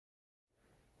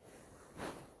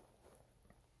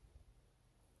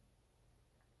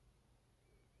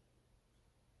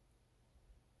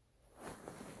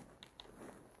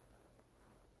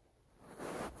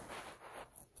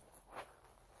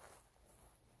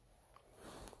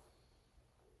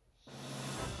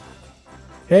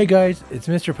Hey guys, it's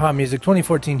Mr. Pop Music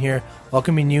 2014 here,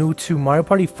 welcoming you to Mario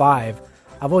Party 5.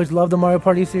 I've always loved the Mario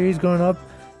Party series growing up,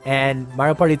 and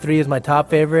Mario Party 3 is my top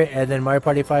favorite, and then Mario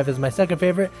Party 5 is my second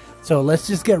favorite, so let's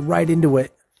just get right into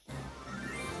it.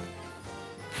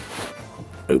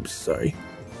 Oops, sorry.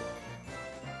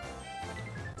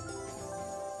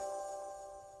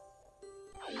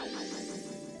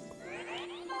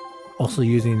 Also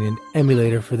using an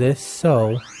emulator for this,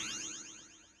 so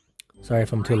sorry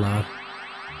if I'm too loud.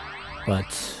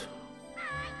 But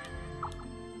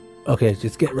okay,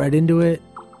 just get right into it.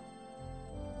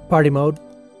 Party mode.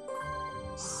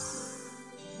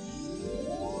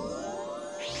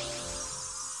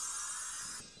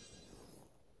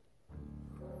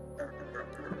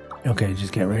 Okay,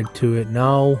 just get right to it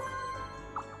now.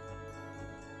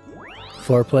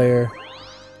 4-player.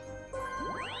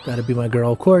 Gotta be my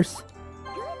girl, of course.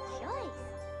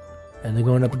 And they're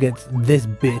going up against this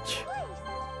bitch.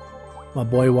 My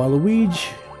boy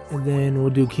Waluigi, and then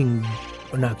we'll do King,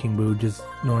 or not King Boo, just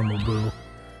normal Boo,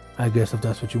 I guess, if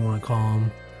that's what you want to call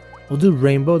him. We'll do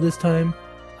Rainbow this time.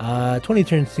 20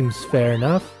 turns seems fair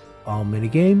enough. All mini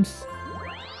games,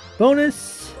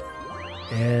 bonus,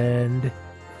 and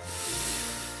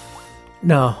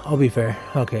no, I'll be fair.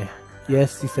 Okay,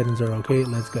 yes, these settings are okay.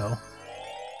 Let's go.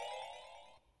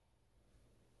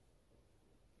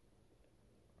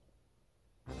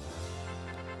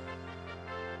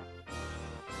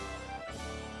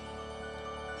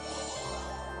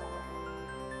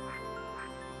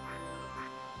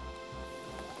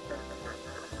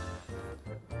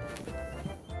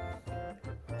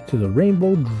 To the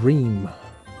Rainbow Dream.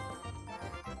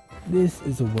 This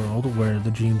is a world where the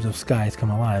dreams of skies come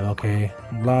alive, okay?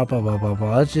 Blah, blah, blah, blah,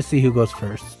 blah. Let's just see who goes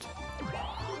first.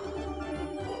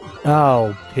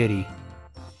 Oh, pity.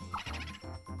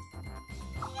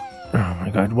 Oh my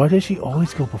god, why does she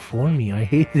always go before me? I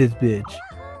hate this bitch.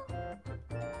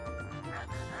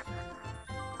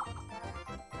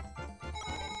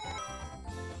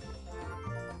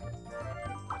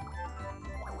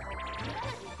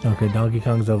 Okay, Donkey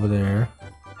Kong's over there.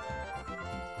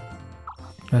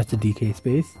 That's the DK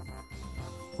space.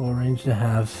 We'll arrange to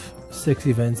have 6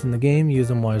 events in the game. Use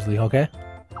them wisely, okay?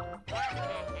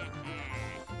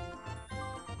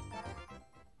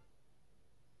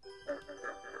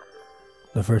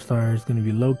 The first star is going to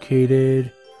be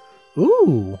located.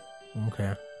 Ooh!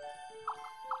 Okay.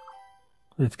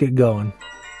 Let's get going.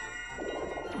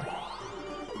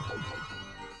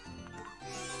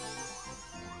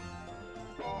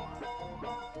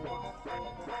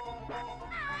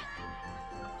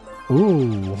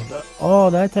 Ooh, oh,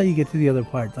 that's how you get to the other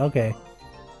parts. Okay.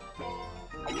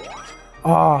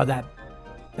 Oh, that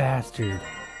bastard.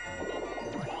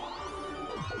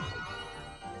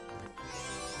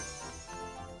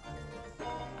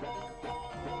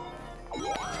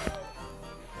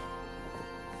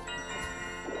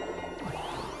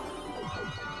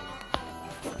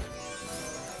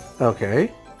 Okay.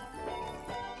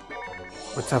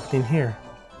 What's happening here?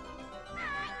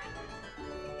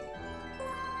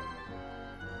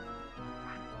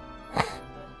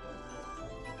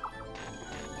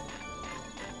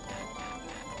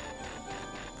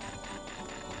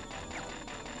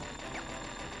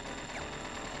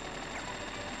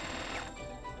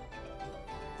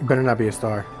 It better not be a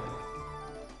star.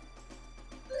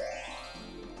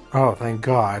 Oh, thank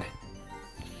God.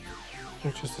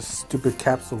 It's just a stupid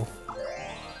capsule.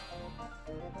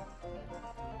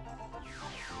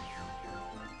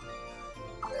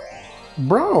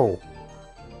 Bro!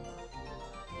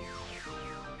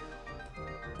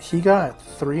 He got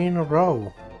 3 in a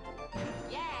row.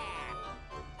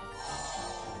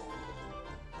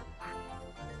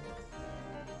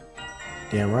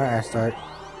 Damn right, I start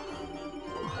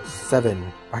 7.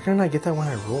 Why couldn't I get that when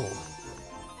I rolled?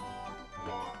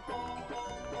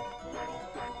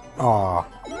 Aw.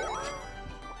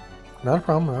 Not a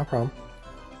problem, not a problem.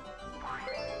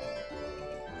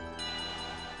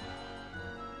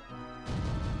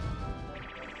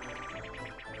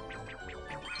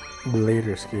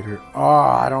 Later skater. Oh,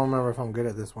 I don't remember if I'm good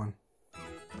at this one.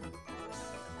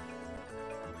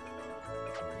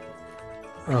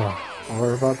 Oh,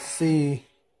 we're about to see.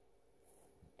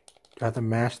 Got to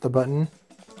mash the button.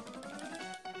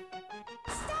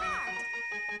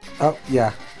 Oh,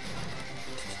 yeah.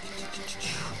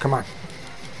 Come on.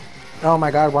 Oh my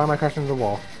god, why am I crashing the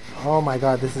wall? Oh my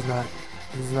god, this is not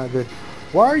good.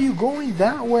 Why are you going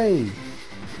that way?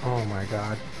 Oh my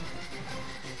god.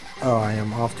 Oh, I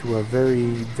am off to a very,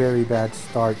 very bad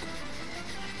start.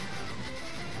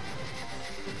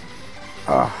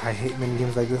 Oh, I hate mini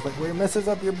games like this, like where it messes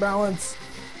up your balance.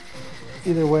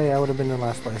 Either way, I would have been in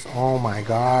last place. Oh my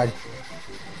god.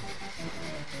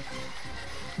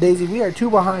 Daisy, we are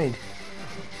 2 behind.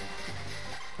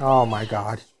 Oh my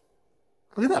god.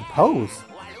 Look at that pose.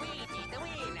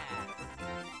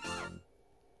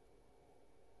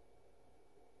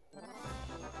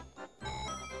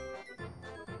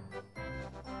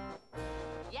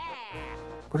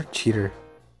 What a cheater.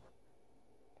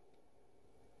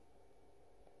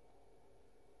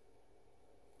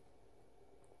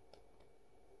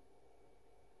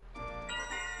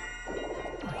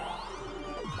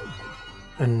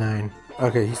 A 9.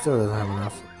 Okay, he still doesn't have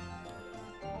enough.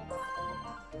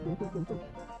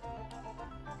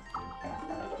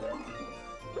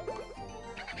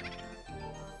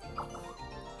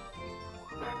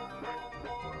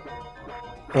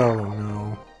 Oh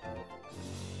no.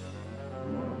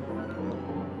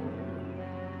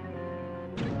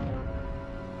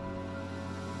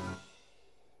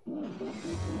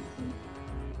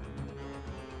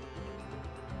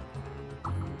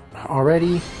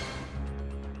 Already?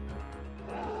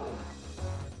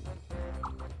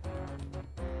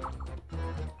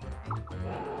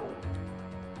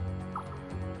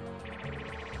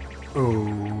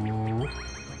 Oh.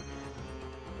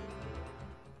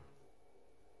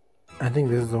 I think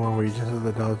this is the one where you just have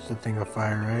to dodge the thing of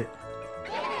fire, right?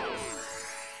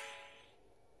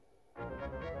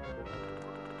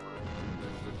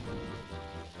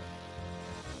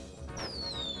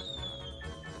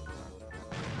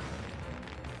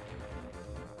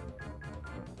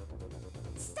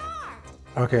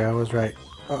 Okay, I was right.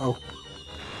 Uh-oh.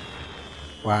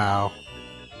 Wow.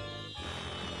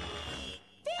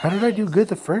 How did I do good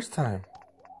the first time?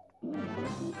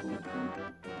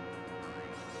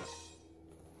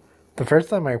 The first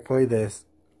time I played this,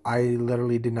 I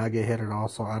literally did not get hit at all,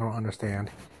 so I don't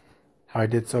understand how I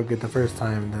did so good the first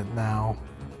time that now.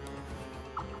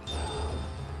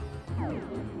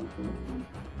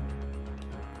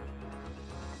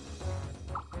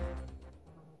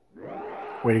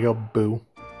 Way to go, Boo.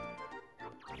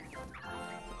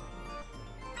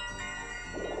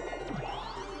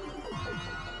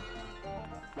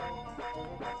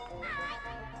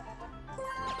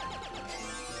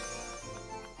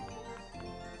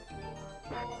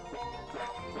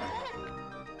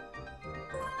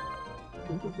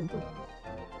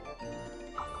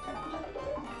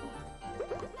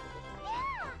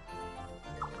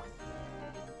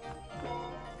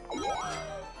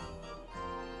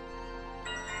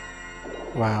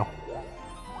 Wow.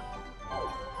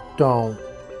 Don't,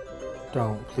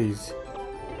 please.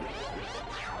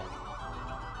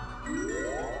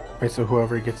 Wait, so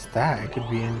whoever gets that, it could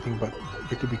be anything but,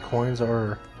 it could be coins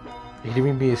or it could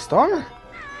even be a star.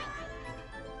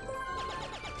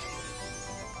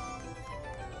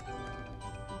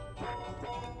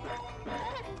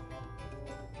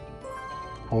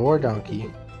 Or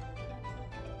donkey.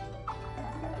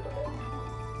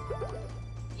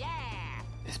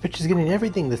 This bitch is getting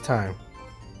everything this time.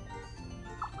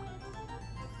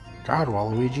 God,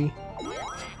 Waluigi.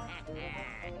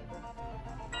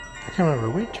 I can't remember.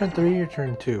 Wait, turn 3 or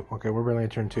turn 2? Okay, we're really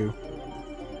at turn 2.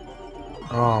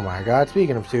 Oh my god,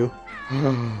 speaking of 2.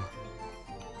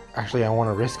 Actually, I want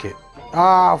to risk it.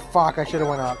 Oh, fuck, I should have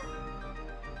went up.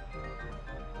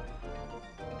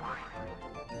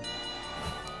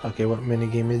 Okay, what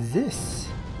minigame is this?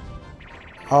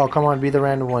 Oh, come on, be the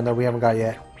random one that we haven't got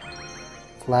yet.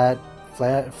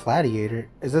 Flatiator.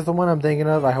 Is this the one I'm thinking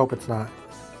of? I hope it's not.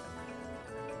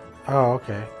 Oh,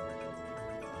 okay.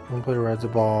 One player rides a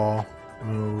ball.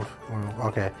 Move.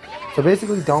 Okay. So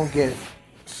basically, don't get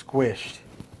squished.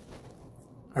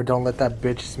 Or don't let that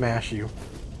bitch smash you.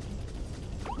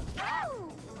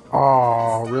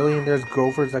 Oh, really? And there's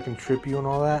gophers that can trip you and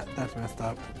all that? That's messed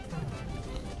up.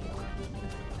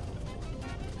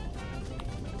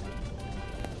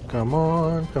 Come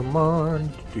on, come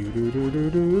on. Do do do do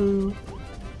do.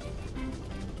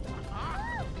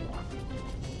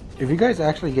 If you guys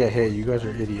actually get hit, you guys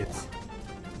are idiots.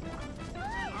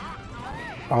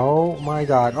 Oh my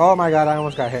god. Oh my god, I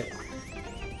almost got hit.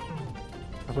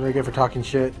 That's what I get for talking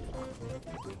shit.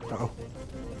 Uh-oh.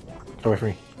 Get away from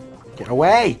me. Get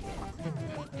away!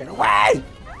 Get away!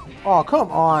 Oh,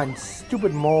 come on,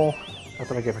 stupid mole. That's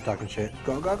what I get for talking shit.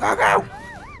 Go, go, go, go!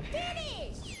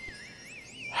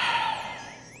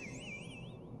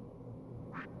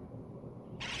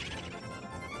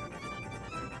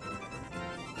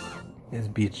 This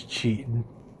bitch cheating.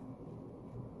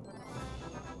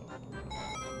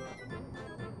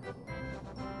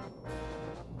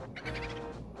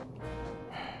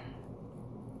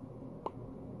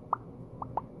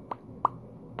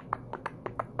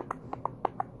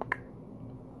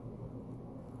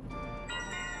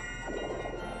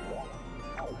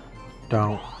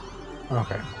 Don't.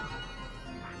 Okay.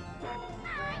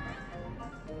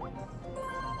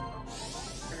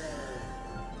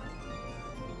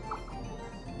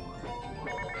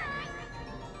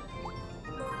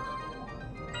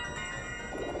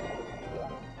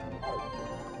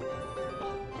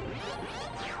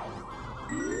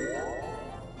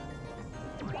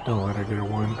 Don't let her get a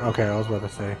 1. Okay, I was about to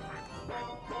say.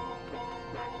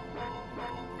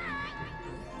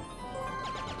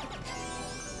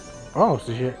 Oh,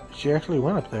 so she actually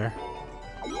went up there.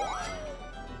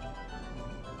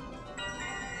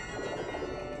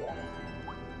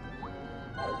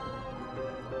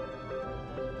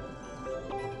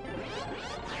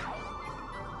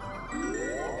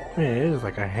 Man, it is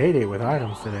like a heyday with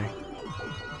items today.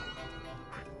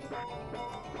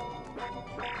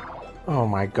 Oh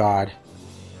my god.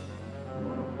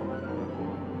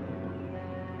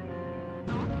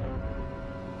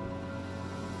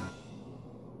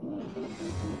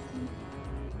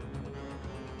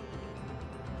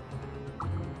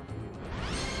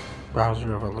 Bowser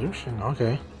Revolution,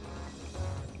 okay.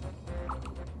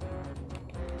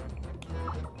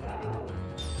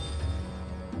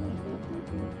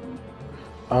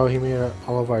 Oh, he made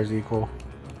all of ours equal.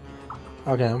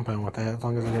 Okay, I'm fine with that, as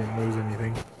long as I didn't lose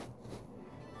anything.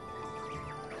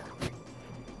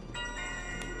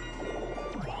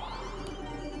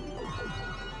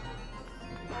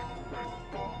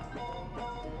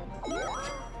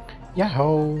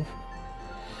 Yahoo!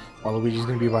 Waluigi's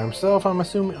gonna be by himself, I'm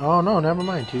assuming. Oh no, never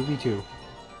mind. 2v2.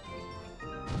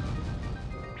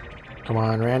 Come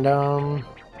on, random.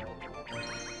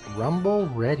 Rumble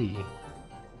ready.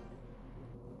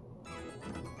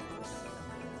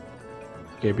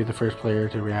 Okay, be the first player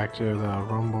to react to the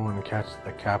rumble and catch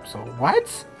the capsule.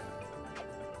 What?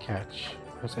 Catch.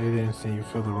 Press A the instant you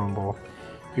feel the rumble.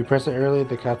 If you press it early,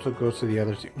 the capsule goes to the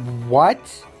other two.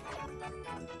 What?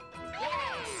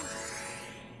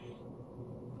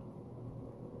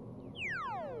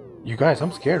 You guys,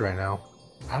 I'm scared right now.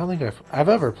 I don't think I've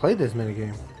ever played this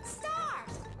minigame.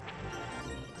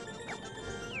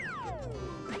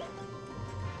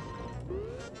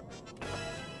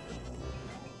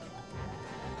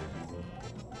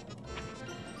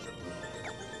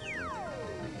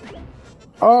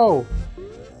 Oh!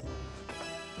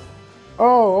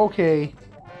 Oh, okay.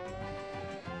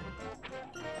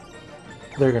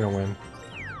 They're gonna win.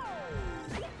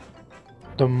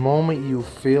 The moment you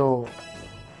feel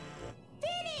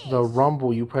the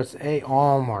rumble, you press A.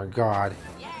 Oh my god.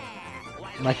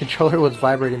 My controller was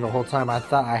vibrating the whole time. I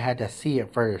thought I had to see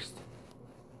it first.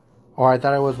 Or I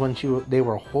thought it was when they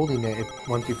were holding it.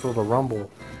 Once you feel the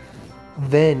rumble,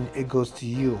 then it goes to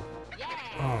you.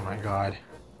 Oh my god.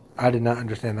 I did not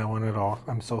understand that one at all.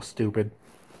 I'm so stupid.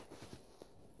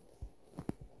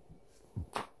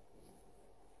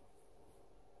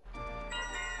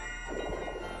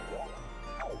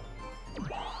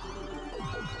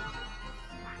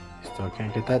 Still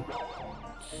can't get that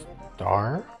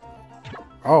star?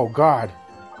 Oh god.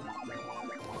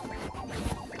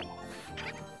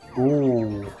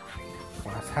 Ooh.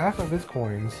 Lost half of his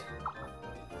coins.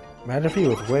 Imagine if he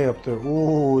was way up there.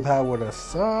 Ooh, that would have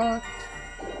sucked.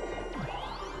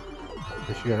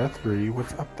 Okay, she got a 3.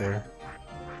 What's up there?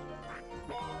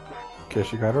 Okay,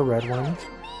 she got a red one.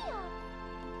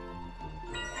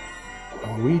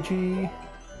 Luigi.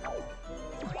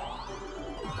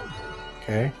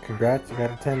 Okay, congrats, you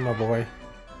got a 10, my boy.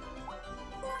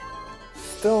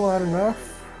 Still not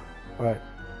enough, but...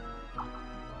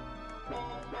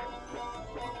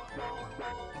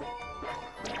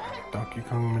 Donkey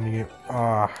Kong minigame.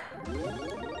 Ah.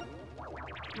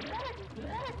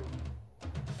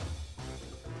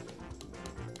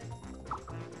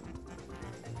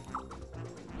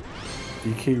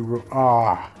 DK.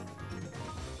 Ah.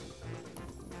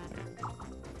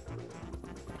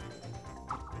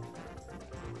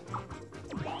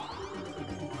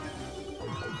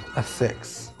 A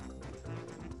 6.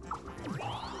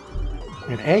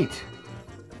 An 8.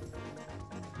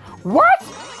 What?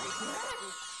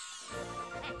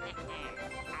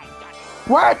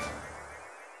 What?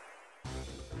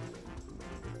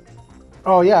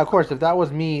 Oh yeah, of course, if that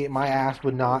was me, my ass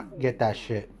would not get that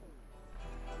shit.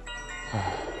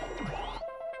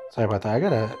 Sorry about that, I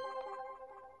gotta...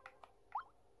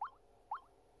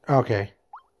 Okay.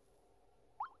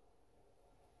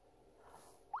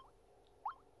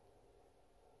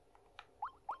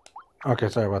 Okay,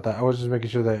 sorry about that. I was just making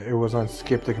sure that it was on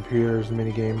skip the computers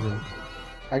mini games, and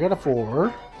I got a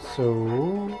 4,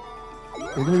 so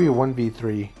it's gonna be a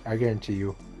 1v3. I guarantee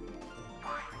you.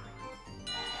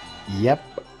 Yep.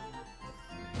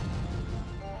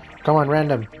 Come on,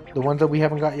 random. The ones that we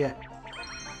haven't got yet.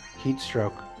 Heat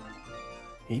stroke.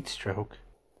 Heat stroke.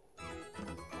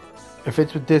 If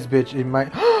it's with this bitch, it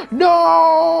might.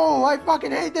 No! I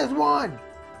fucking hate this one.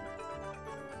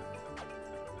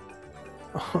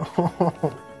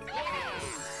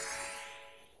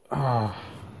 Oh.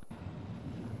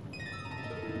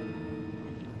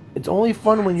 It's only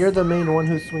fun when you're the main one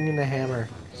who's swinging the hammer.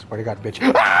 Swear to God, bitch.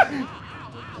 Ah!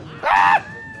 Ah!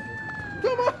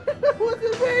 Come on! I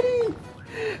wasn't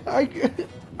ready!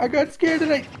 I got scared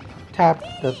and I tapped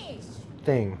the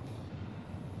thing.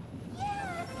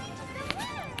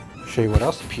 Show you what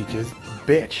else Peach is.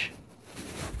 Bitch.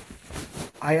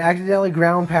 I accidentally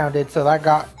ground pounded, so that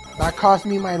cost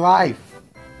me my life.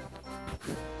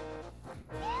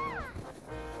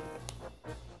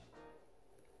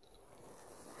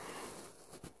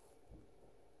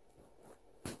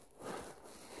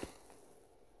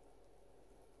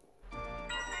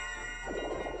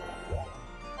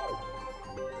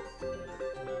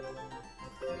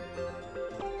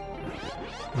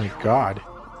 Oh my God.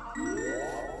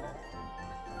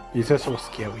 These are so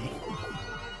scary.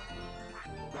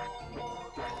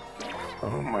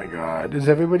 Oh my God. Is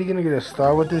everybody gonna get a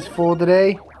star with this fool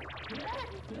today?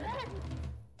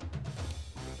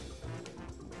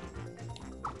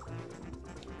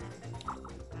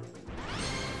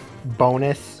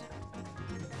 Bonus.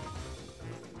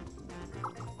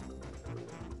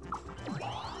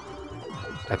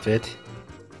 That's it.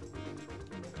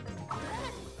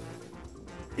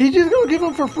 He's just gonna give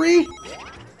them for free?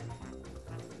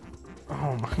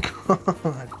 Oh my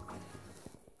God.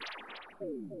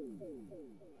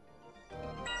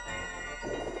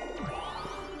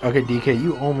 Okay, DK,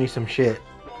 you owe me some shit.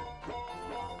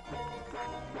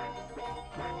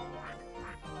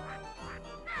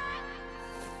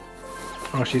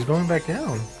 Oh, she's going back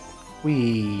down.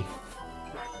 Wee.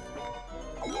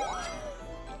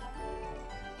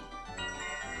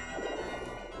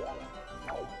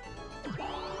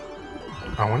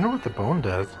 I wonder what the bone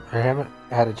does. I haven't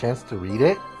had a chance to read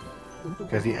it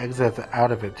because he exits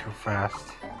out of it too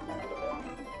fast.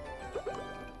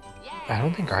 I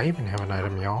don't think I even have an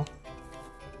item, y'all.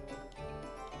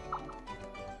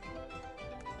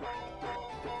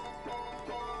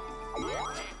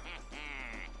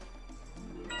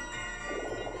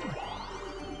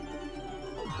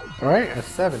 Alright, a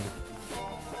 7.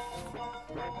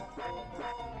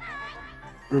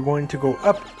 We're going to go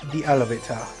up the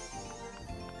elevator.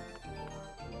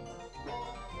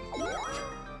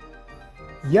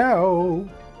 Yo!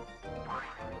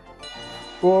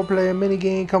 Or play a mini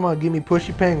game. Come on, give me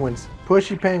pushy penguins.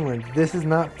 Pushy penguins. This is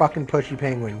not fucking pushy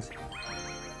penguins.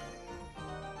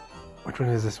 Which one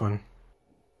is this one?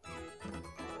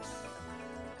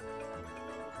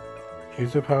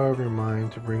 Use the power of your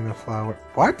mind to bring the flower.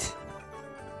 What?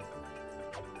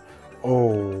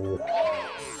 Oh.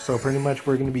 So pretty much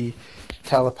we're gonna be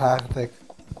telepathic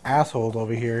assholes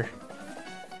over here.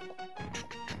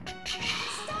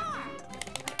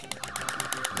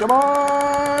 Come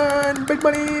on! Big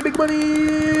money! Big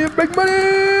money! Big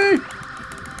money!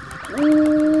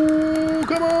 Ooh!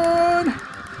 Come on!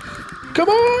 Come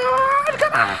on!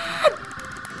 Come on!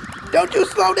 Don't you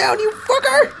slow down, you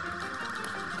fucker!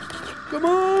 Come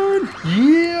on!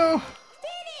 Yeah!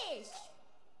 Finish!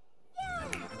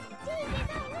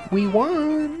 We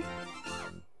won!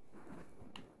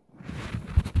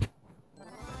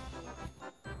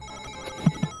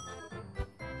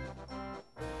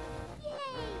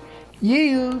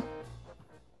 Yeah!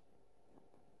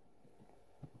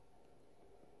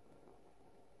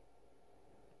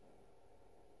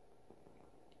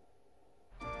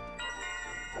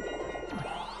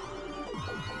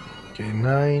 Okay,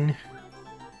 9.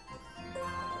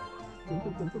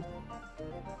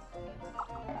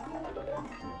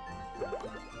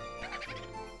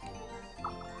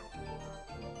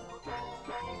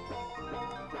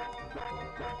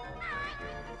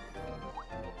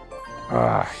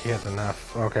 Ah, he has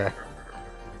enough. Okay.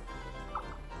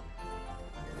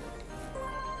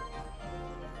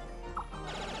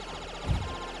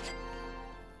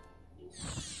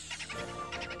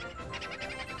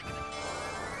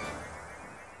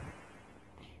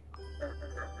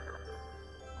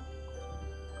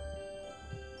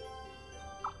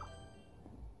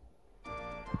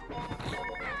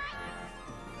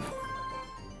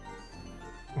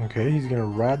 Okay, he's gonna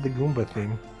ride the Goomba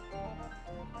thing.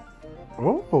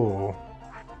 Oh!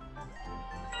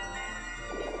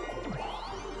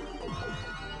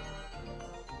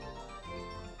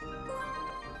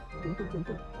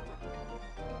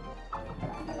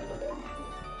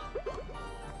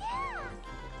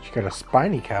 She got a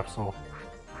spiny capsule.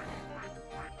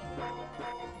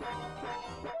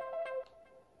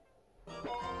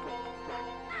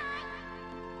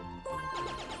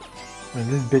 And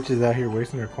this bitch is out here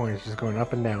wasting her coins, just going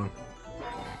up and down.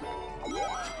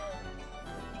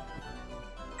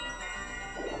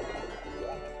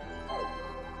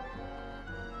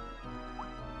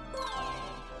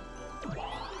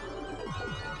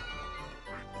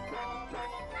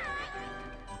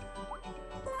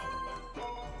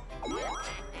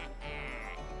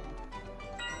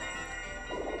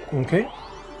 Okay.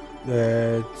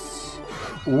 That's...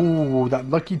 Ooh, that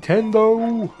lucky 10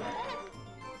 though!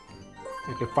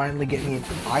 It could finally get me an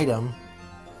item.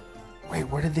 Wait,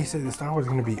 where did they say the star was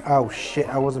gonna be? Oh shit,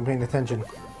 I wasn't paying attention.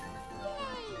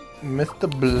 Mr.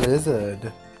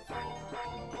 Blizzard.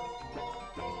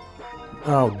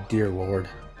 Oh dear lord.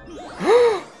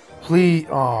 Please,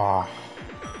 aw.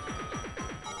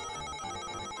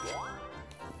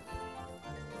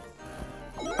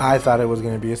 I thought it was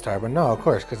gonna be a star, but no, of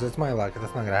course, because it's my luck.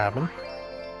 That's not gonna happen.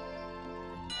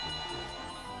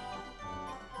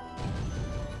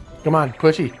 Come on,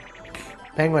 pushy.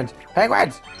 Penguins.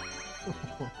 Penguins!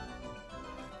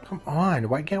 Come on,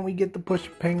 why can't we get the push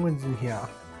penguins in here?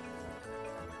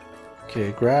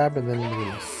 Okay, grab and then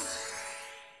release.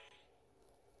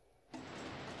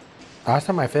 Last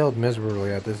time I failed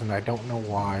miserably at this and I don't know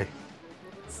why.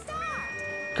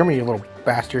 Come here, you little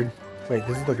bastard. Wait,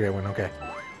 this is the great one, okay.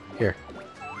 Here.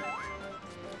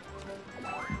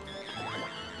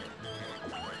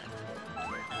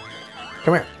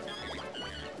 Come here.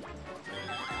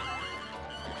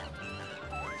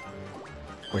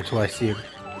 Wait till I see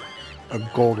a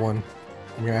gold one.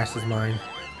 And your ass is mine.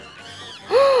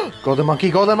 Golden monkey!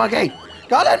 Golden monkey!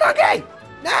 Golden monkey!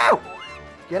 No!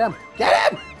 Get him!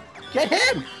 Get him! Get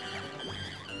him!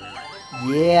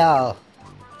 Yeah!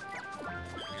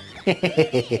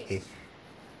 If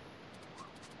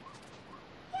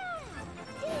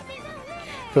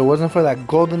it wasn't for that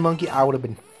golden monkey, I would have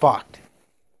been fucked.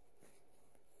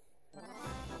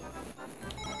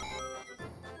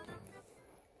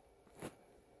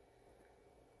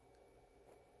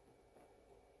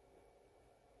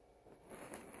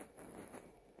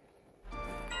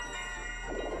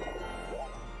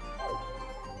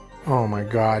 Oh my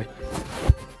god.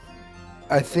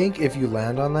 I think if you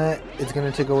land on that, it's going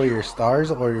to take away your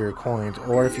stars or your coins.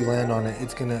 Or if you land on it,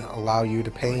 it's going to allow you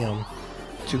to pay them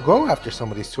to go after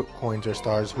somebody's coins or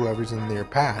stars, whoever's in their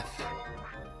path.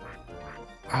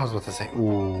 I was about to say,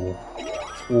 ooh.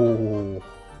 Ooh.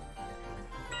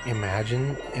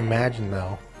 Imagine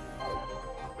though.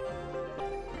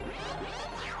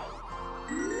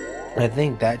 I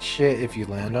think that shit, if you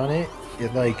land on it,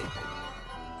 it like...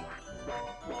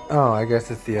 Oh, I guess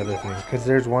it's the other thing. Because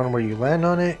there's one where you land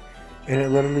on it, and it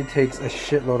literally takes a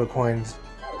shitload of coins.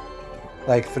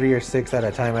 Like 3 or 6 at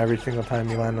a time, every single time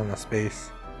you land on a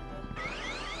space.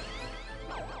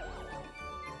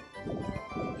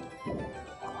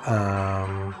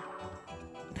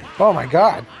 Oh my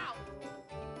god!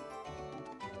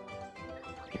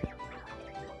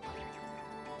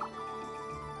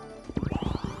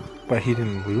 But he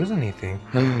didn't lose anything.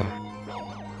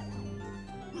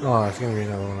 Oh, it's gonna be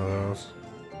another one of those.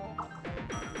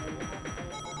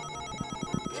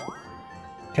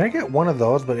 Can I get one of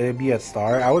those, but it'd be a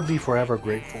star? I would be forever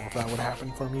grateful if that would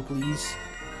happen for me, please.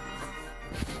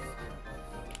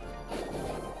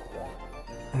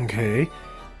 Okay.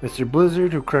 Mr.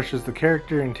 Blizzard, who crushes the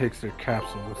character and takes their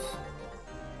capsules.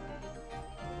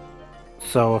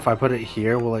 So if I put it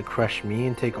here, will it crush me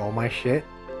and take all my shit?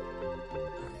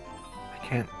 I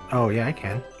can't. Oh, yeah, I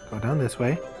can. Go down this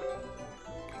way.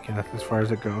 Okay, that's as far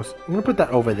as it goes. I'm gonna put that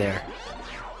over there.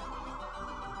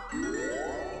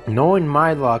 Knowing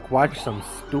my luck, watch some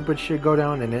stupid shit go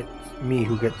down and it's me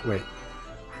who gets... Wait.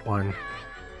 1.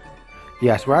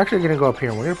 Yes, we're actually gonna go up here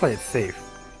and we're gonna play it safe.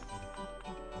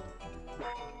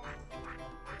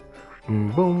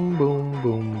 Boom, boom,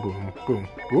 boom, boom, boom.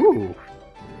 Ooh.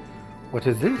 What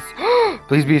is this?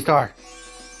 Please be a star.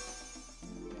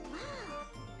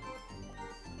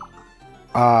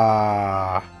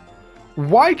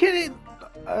 Why can't it...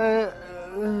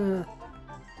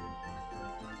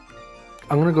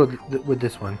 I'm gonna go with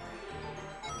this one.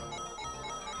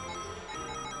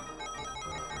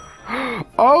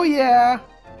 Oh yeah!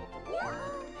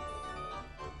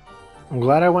 I'm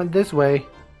glad I went this way.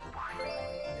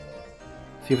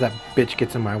 See if that bitch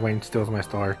gets in my way and steals my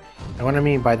star. And what I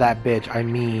mean by that bitch, I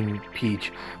mean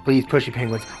Peach. Please, pushy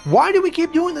penguins. Why do we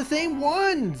keep doing the same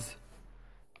ones?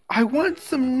 I want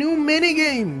some new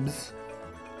minigames.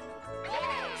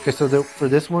 Okay, so for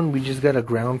this one, we just gotta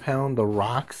ground pound the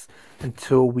rocks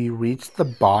until we reach the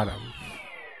bottom.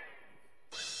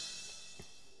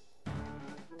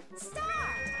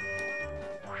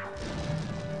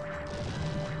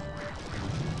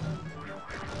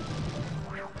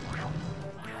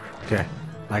 Okay,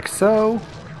 like so.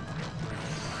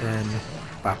 And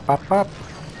pop, pop, pop,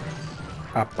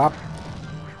 pop, pop,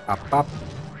 pop, pop,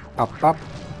 pop, pop,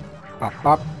 pop,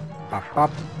 pop, pop,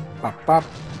 pop, pop, pop.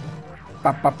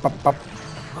 Pop, pop, pop, pop.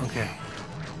 Okay.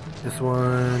 This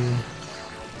one.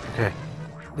 Okay.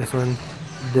 This one.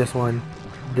 This one.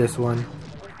 This one.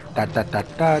 Dot, dot, dot,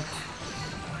 dot.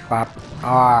 Bop.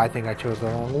 Ah, I think I chose the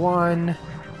wrong one.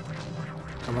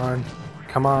 Come on.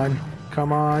 Come on.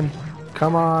 Come on.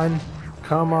 Come on.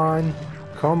 Come on.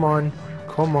 Come on.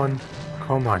 Come on.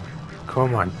 Come on.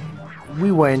 Come on.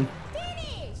 We win.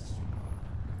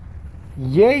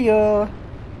 Yeah.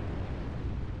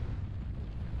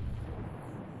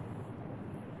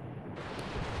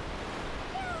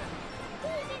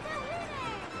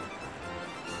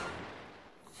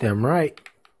 Damn right.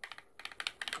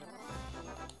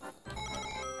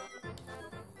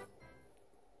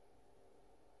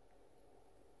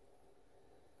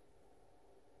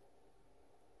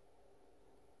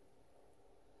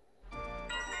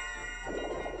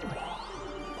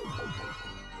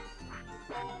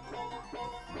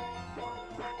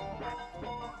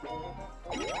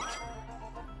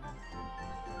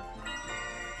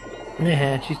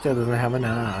 Nah, she still doesn't have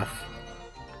enough.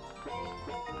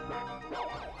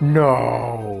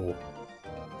 No.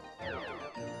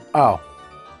 Oh.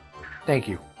 Thank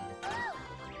you.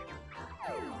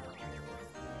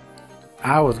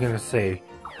 I was about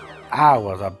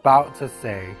to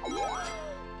say.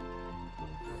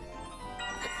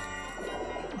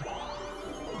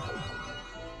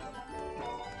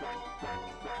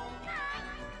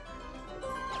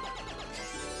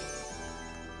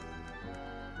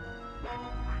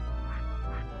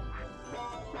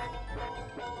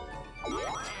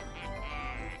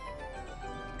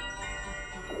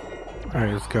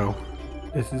 Alright, let's go.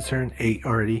 This is turn 8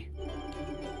 already.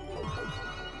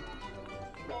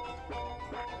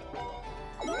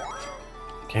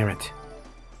 Damn it.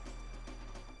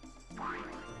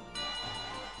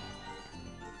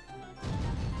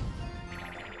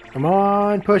 Come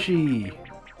on, Pushy!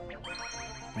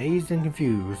 Amazed and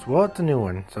confused. Well, it's a new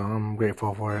one, so I'm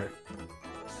grateful for it.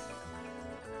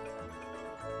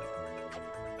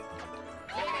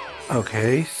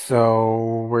 Okay,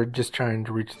 so we're just trying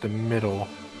to reach the middle.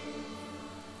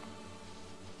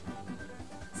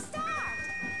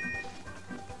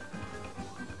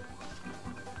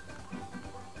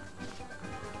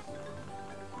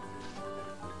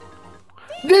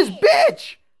 This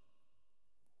bitch!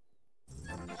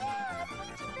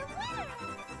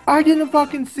 I didn't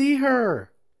fucking see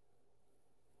her!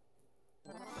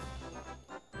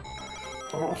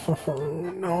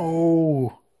 Oh,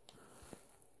 no.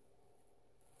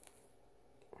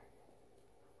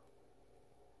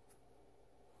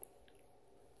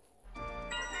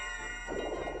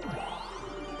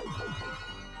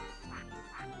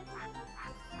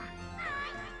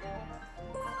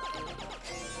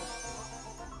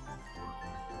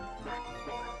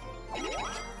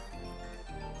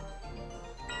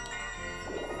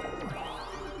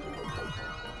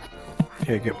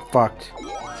 Okay, get fucked.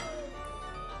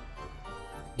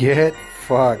 Get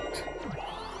fucked.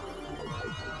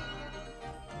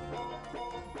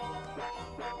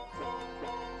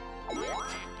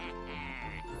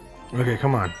 Okay,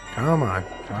 come on. Come on.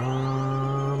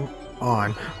 Come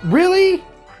on. Really?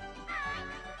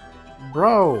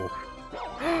 Bro.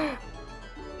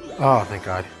 Oh, thank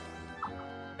God.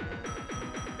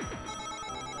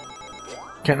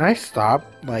 Can I stop,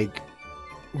 like,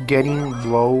 getting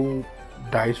low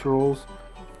dice rolls?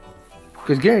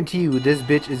 Because guarantee you, this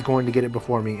bitch is going to get it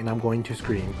before me, and I'm going to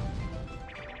scream.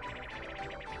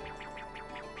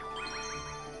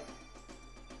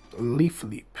 Leaf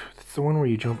Leap. It's the one where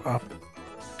you jump up,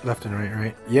 left and right,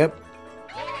 right? Yep.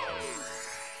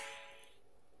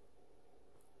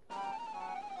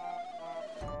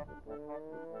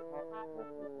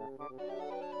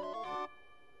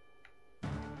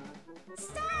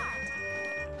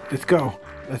 Let's go.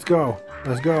 Let's go.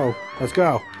 Let's go. Let's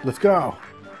go. Let's go.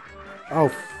 Oh,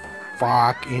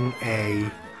 fucking A.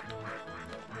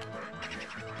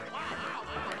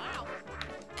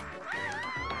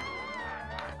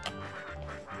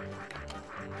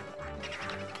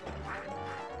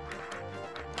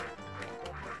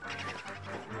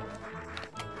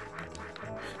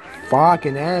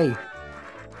 Fucking A.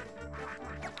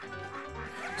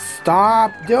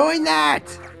 Stop doing that!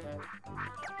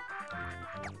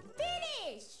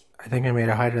 I think I made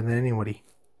it higher than anybody.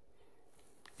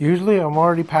 Usually I'm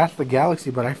already past the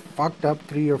galaxy, but I fucked up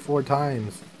 3 or 4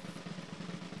 times.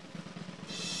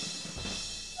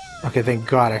 Okay, thank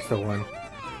God I still won.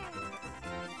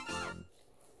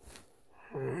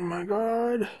 Oh my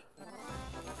God.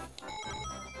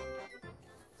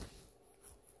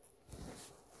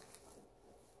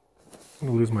 I'm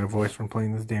gonna lose my voice from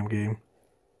playing this damn game.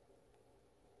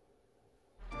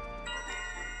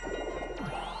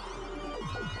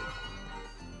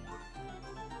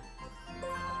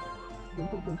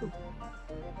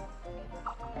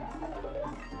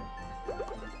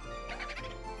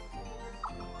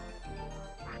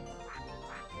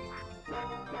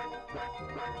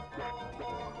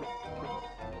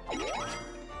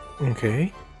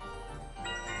 Okay.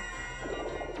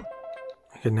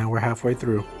 Okay, now we're halfway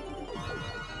through.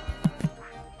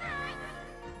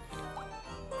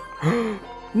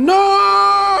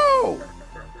 No!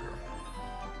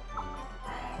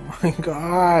 Oh my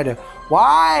god.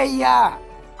 Why?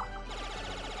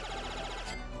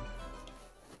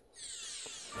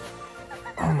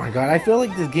 Oh my god, I feel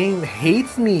like this game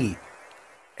hates me.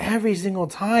 Every single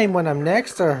time when I'm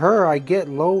next to her, I get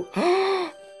low.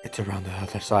 It's around the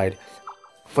other side.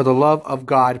 For the love of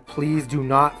God, please do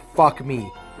not fuck me.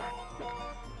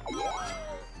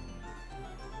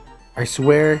 I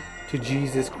swear to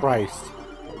Jesus Christ.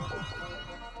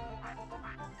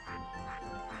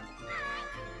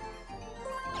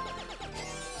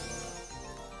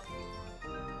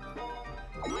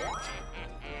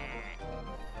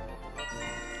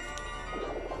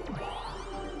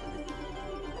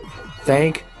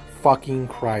 Thank fucking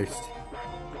Christ.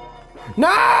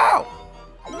 No!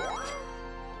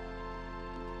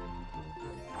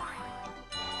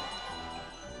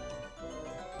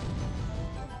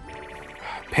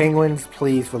 Penguins,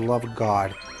 please, for the love of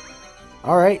God.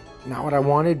 Alright, not what I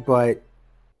wanted, but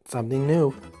something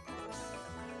new.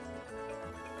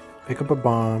 Pick up a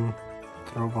bomb.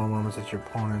 Throw bomb bombs at your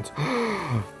opponents.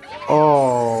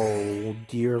 Oh,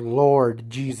 dear Lord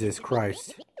Jesus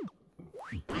Christ.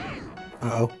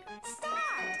 Uh-oh.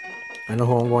 I know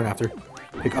who I'm going after.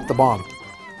 Pick up the bomb.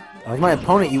 That was my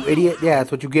opponent, you idiot. Yeah,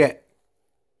 that's what you get.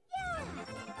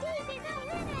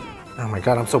 Oh my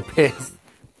god, I'm so pissed.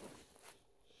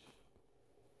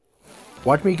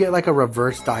 Watch me get like a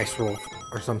reverse dice roll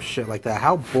or some shit like that.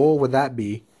 How bull would that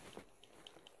be?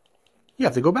 You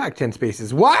have to go back 10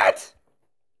 spaces. What?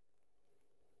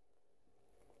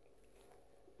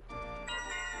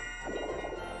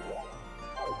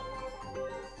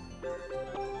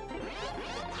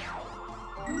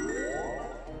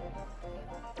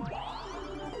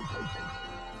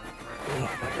 Oh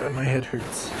my god, my head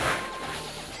hurts.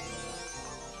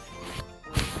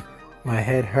 My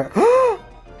head hurts.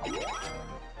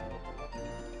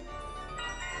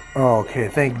 Oh, okay,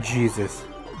 thank Jesus.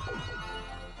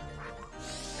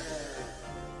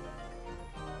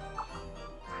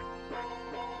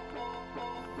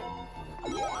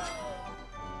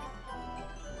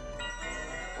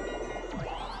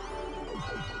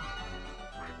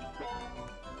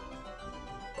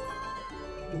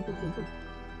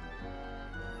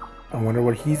 I wonder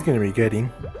what he's gonna be getting.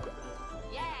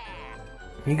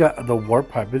 He got the warp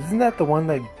pipe. Isn't that the one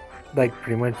that like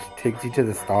pretty much takes you to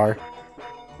the star?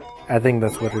 I think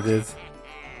that's what it is.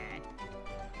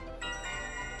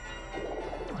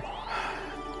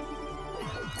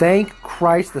 Thank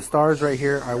Christ the star's right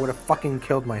here. I would have fucking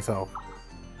killed myself.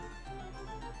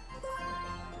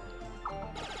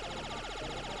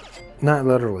 Not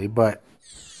literally, but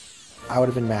I would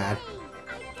have been mad.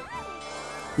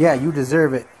 Yeah, you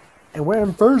deserve it. And we're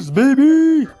in first,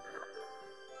 baby!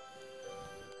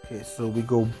 Okay, so we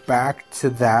go back to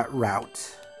that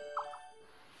route.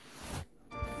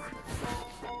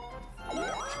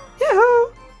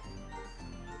 Yahoo!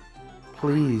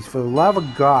 Please, for the love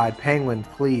of God, penguins,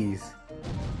 please.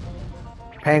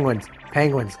 Penguins,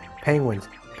 penguins, penguins,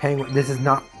 penguins. This is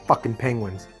not fucking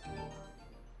penguins.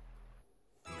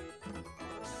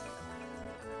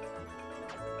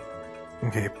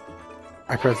 Okay,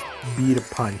 I press B to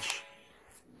punch.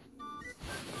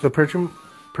 So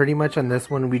pretty much on this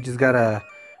one, we just gotta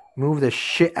move the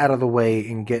shit out of the way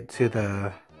and get to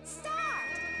the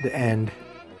end.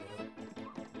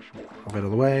 Move out of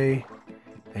the way.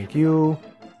 Thank you.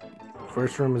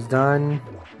 First room is done.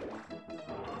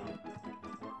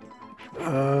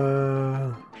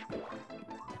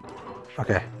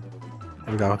 Okay.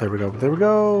 There we go, there we go, there we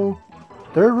go.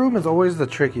 Third room is always the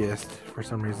trickiest for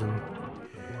some reason.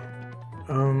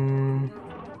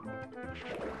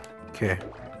 Okay.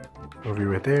 Move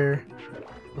you right there.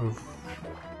 Move.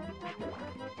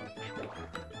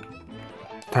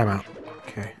 Timeout.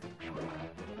 Okay.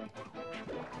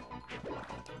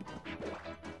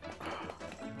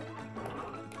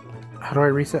 How do I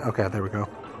reset? Okay, there we go.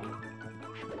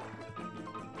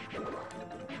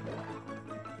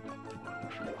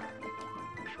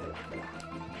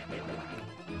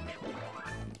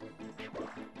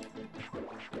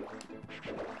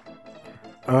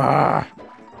 Ah!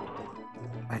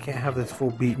 I can't have this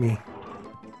fool beat me.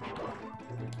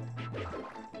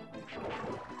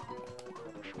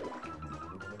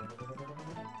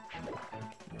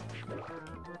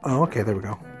 Oh, okay, there we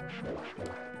go.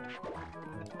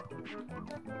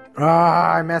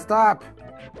 Ah, I messed up!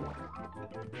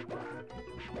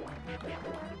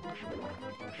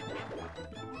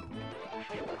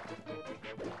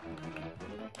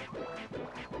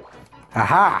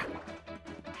 Aha!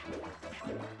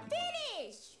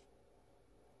 Finish.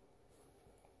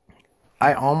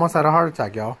 I almost had a heart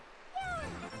attack, y'all.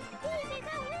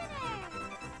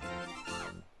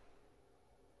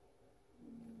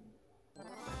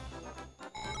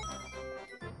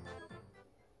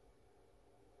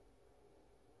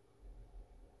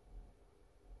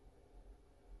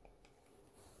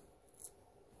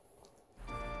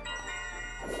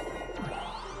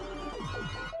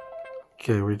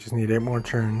 Okay, we just need 8 more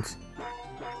turns.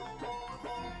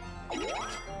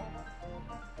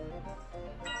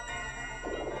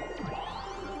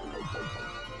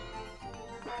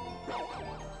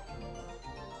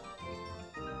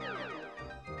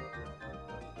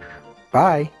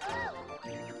 Bye.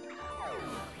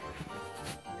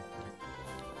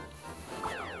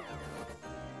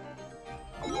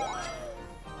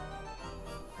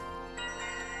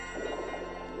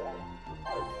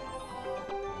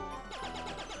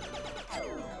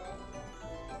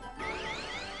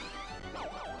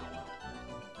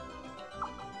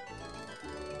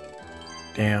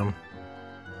 Damn.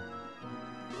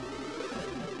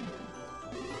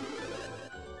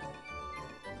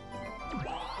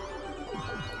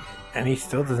 And he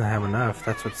still doesn't have enough.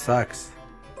 That's what sucks.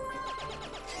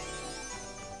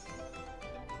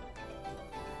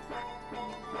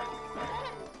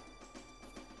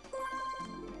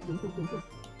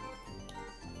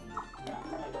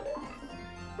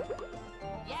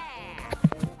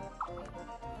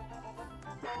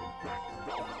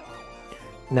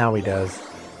 Now he does.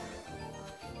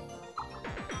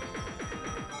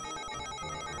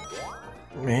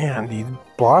 Man, these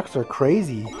blocks are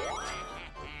crazy.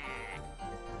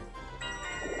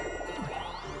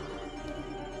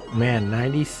 Man,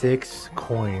 96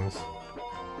 coins.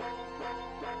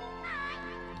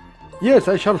 Yes,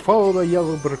 I shall follow the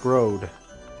yellow brick road.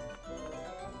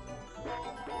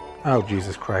 Oh,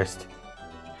 Jesus Christ.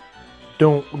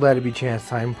 Don't let it be chance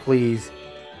time, please.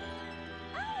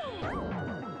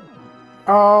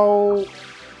 Oh,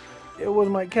 it was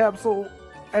my capsule.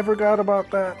 I forgot about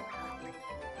that.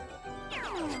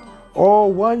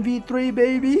 Oh, 1v3,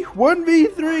 baby.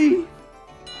 1v3.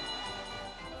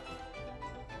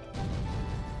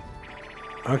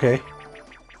 Okay.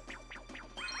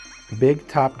 Big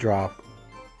top drop.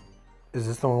 Is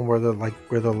this the one where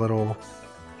the little...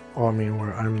 Oh, I mean,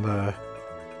 where I'm the...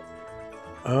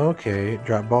 Okay.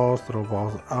 Drop balls, throw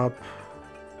balls up.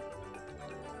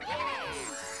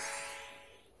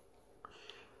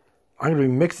 I'm gonna be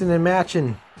mixing and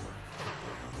matching.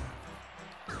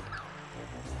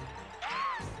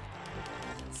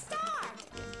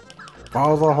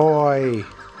 Balls ahoy!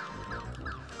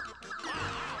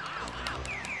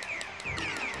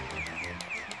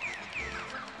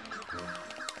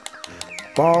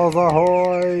 Balls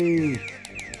ahoy!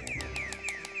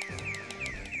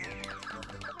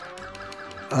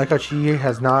 I like how she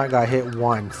has not got hit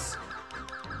once.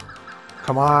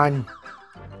 Come on.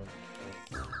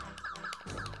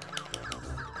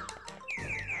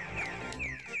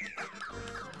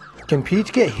 Can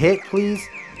Peach get hit, please?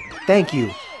 Thank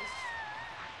you.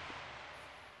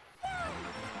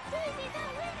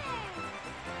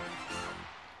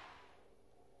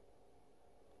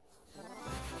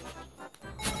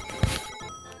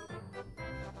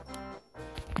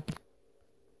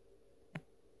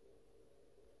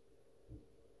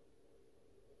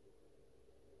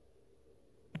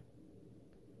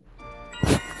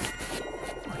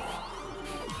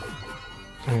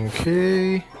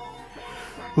 Okay.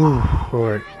 Ooh,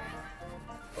 alright.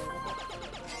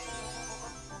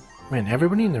 Man,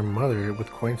 everybody and their mother with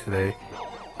coins today.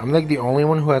 I'm like the only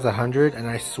one who has 100, and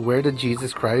I swear to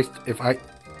Jesus Christ, if I...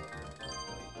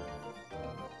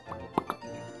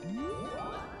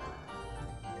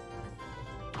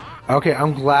 Okay,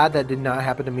 I'm glad that did not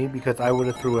happen to me because I would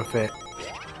have threw a fit.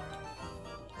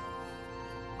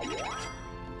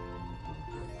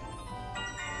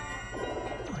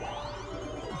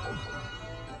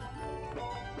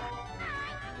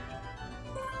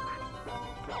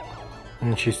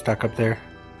 And she's stuck up there.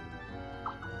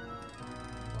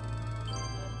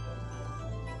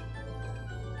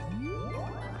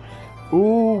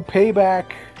 Ooh,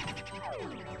 payback.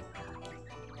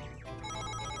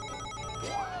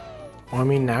 Well, I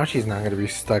mean, now she's not going to be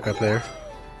stuck up there.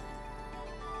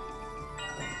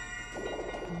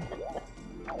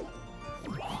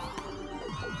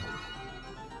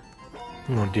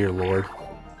 Oh, dear Lord.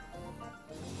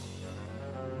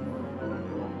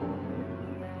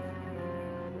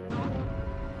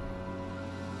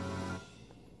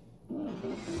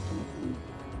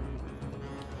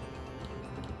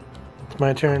 It's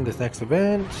my turn. This next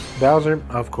event. Bowser,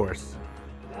 of course.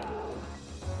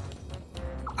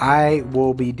 I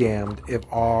will be damned if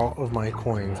all of my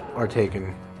coins are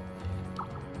taken.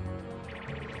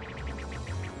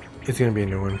 It's gonna be a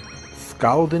new one.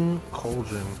 Scalding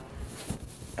Cauldron.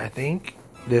 I think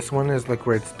this one is like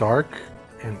where it's dark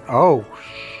and oh.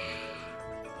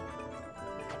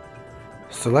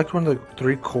 Select one of the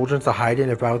 3 cauldrons to hide in.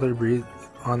 If Bowser breathes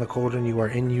on the cauldron you are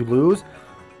in, you lose.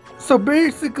 So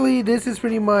basically, this is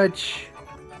pretty much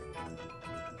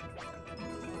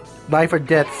life or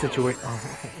death situation.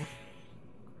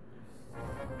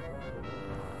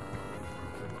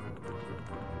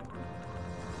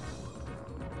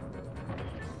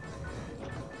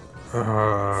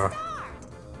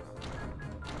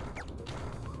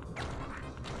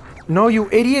 No, you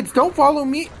idiots! Don't follow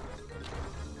me!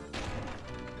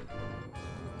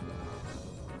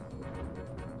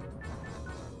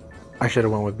 I should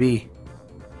have went with B.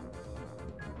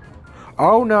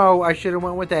 Oh no, I should have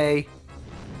went with A.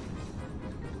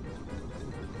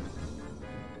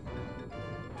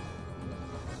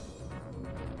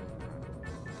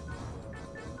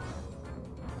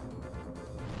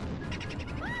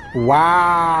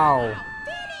 Wow.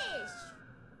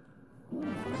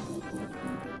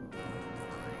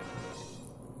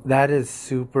 That is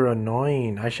super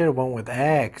annoying. I should have went with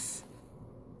X.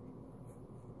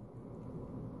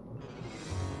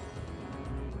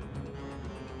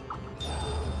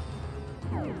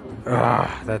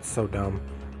 Ugh, that's so dumb.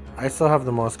 I still have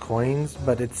the most coins,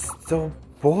 but it's still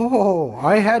bull.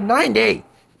 I had 90!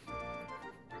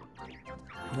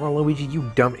 Come on, Luigi, you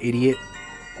dumb idiot.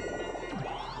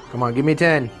 Come on, give me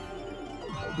 10.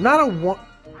 Not a 1.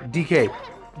 DK.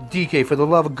 DK, for the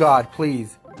love of God,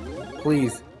 please.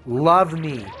 Please. Love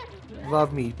me.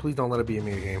 Love me. Please don't let it be a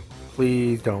minigame.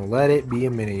 Please don't let it be a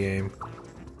minigame.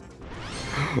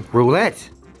 Roulette!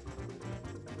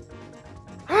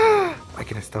 I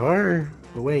get a star?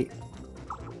 But wait.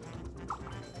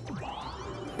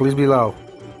 Please be low.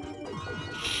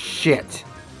 Shit.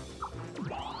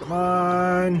 Come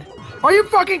on. Are you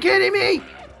fucking kidding me?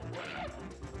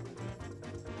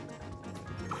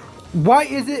 Why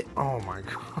is it? Oh my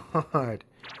god.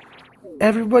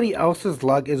 Everybody else's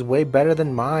luck is way better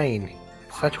than mine.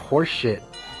 Such horseshit.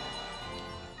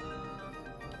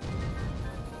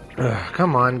 Ugh,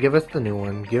 come on, give us the new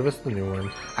one. Give us the new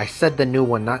one. I said the new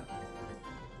one, not...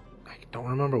 I don't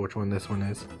remember which one this one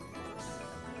is.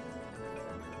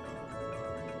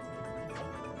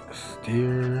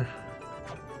 Steer...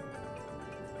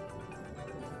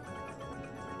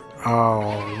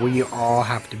 Oh, we all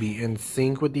have to be in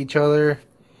sync with each other.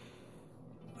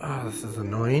 Oh, this is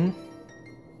annoying.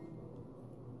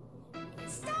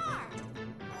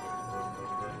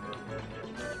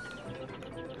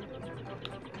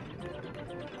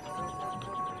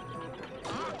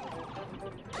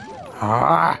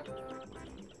 Ah!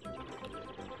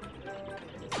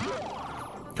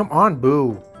 Come on,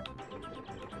 Boo.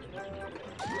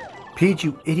 Peach,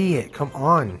 you idiot. Come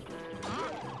on.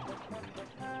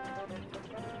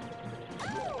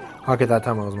 Okay, that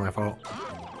time it was my fault.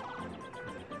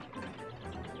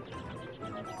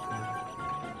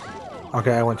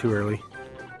 Okay, I went too early.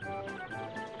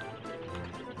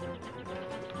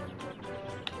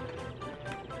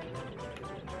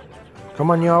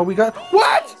 Come on, y'all. We got...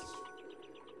 What?!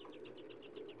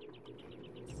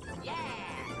 Yeah,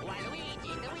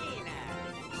 Waluigi the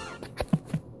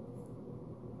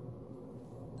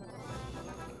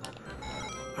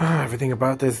winner. Everything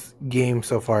about this game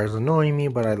so far is annoying me,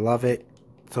 but I love it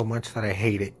so much that I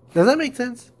hate it. Does that make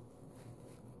sense?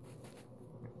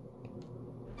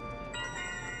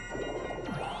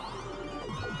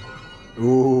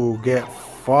 Ooh, get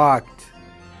fucked.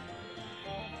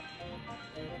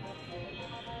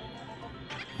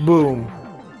 Boom.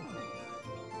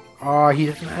 Oh, he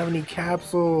doesn't have any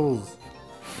capsules.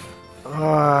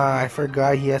 I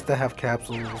forgot he has to have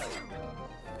capsules.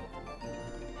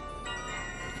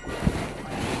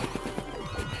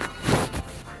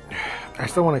 I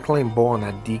still want to claim bull on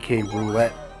that DK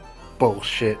roulette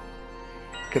bullshit.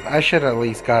 Because I should at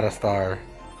least got a star.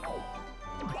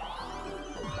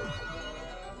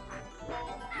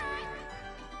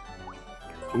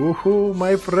 Ooh,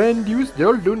 my friend, you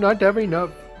still do not have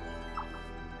enough.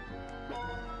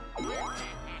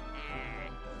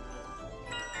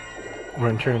 We're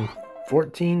on turn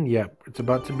 14. Yep, it's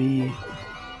about to be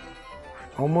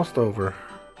almost over.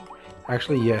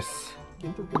 Actually, yes.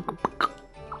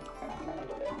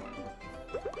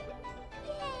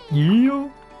 Yeah.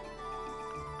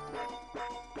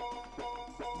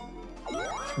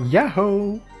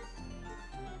 Yahoo!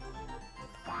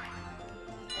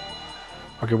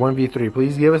 Okay, 1v3.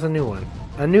 Please give us a new one.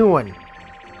 A new one!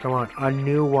 Come on, a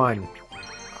new one.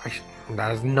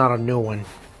 That is not a new one.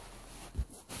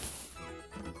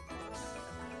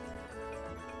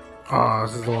 Oh,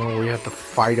 this is the one where you have to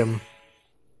fight him.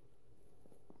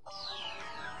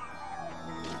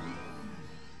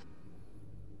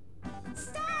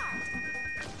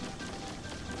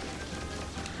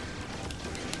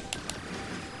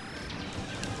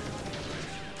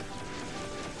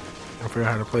 I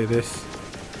forgot how to play this.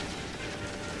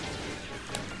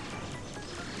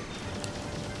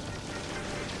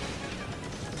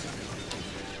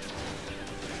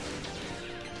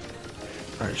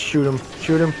 Alright, shoot him.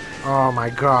 Shoot him. Oh my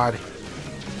god.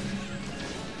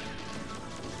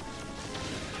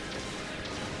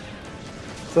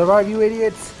 Survive, you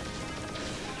idiots!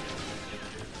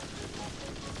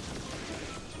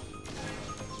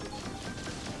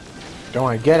 Don't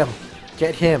worry, get him.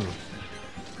 Get him.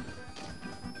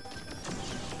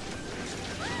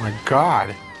 My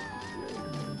god.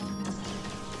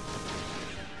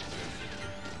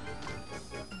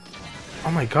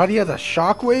 Oh my god, he has a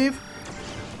shockwave?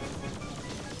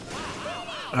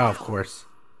 Oh, of course.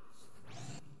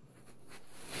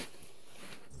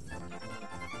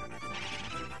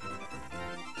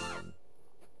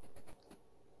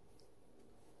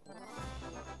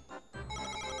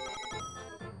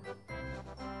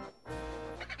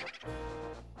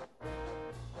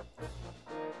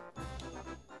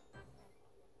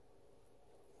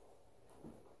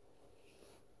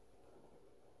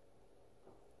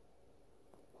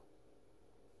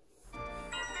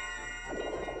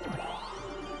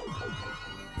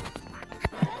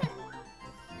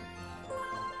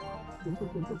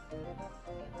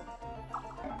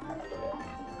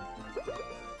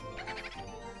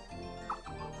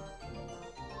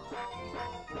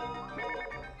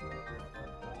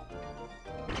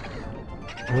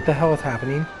 What the hell is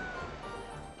happening?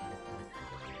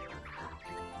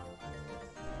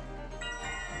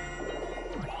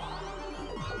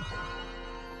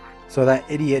 So that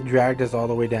idiot dragged us all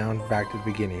the way down back to the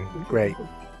beginning. Great.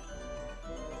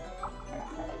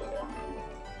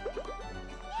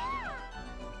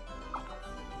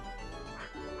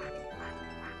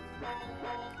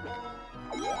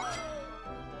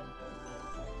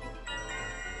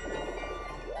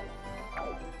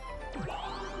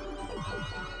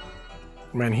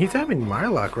 Man, he's having my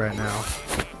luck right now.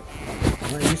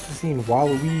 I'm not used to seeing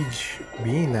Waluigi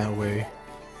being that way.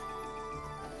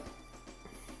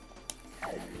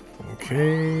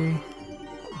 Okay.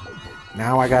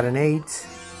 Now I got an 8.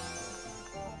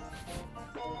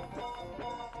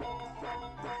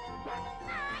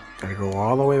 Gotta go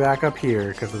all the way back up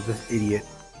here because of this idiot.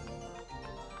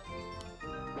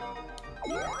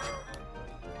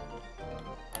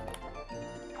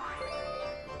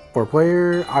 For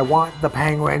player, I want the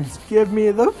penguins. Give me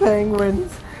the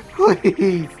penguins,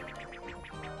 please.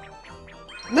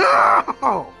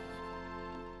 No!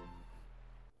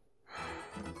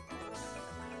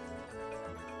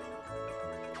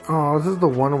 Oh, this is the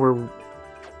one where...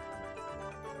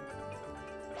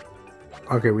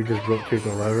 Okay, we just rotate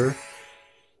the lever.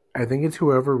 I think it's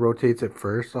whoever rotates it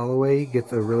first all the way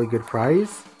gets a really good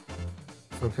prize.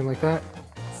 Something like that.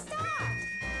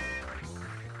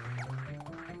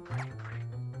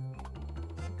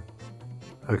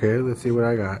 Okay, let's see what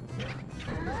I got.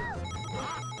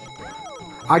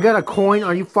 I got a coin?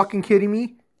 Are you fucking kidding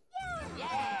me?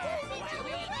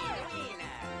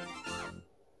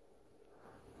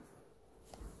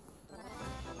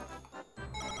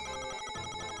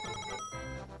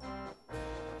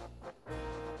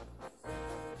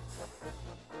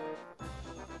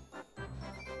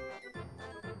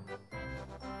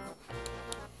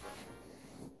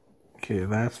 Okay,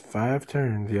 that's 5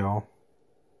 turns, y'all.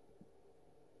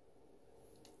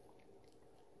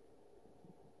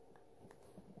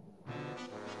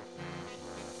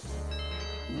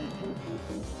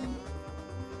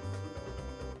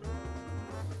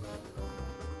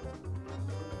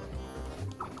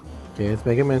 Okay, let's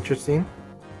make him interesting.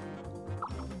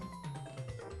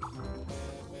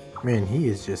 Man, he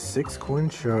is just 6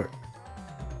 coins short.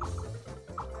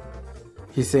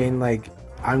 He's saying like,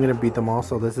 I'm gonna beat them all,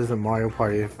 so this isn't Mario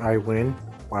Party if I win.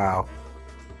 Wow.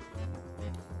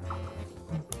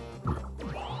 I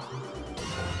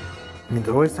mean, it's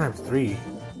always times 3.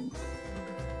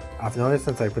 I've noticed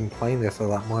since I've been playing this a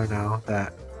lot more now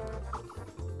that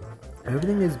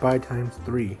everything is by times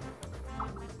 3.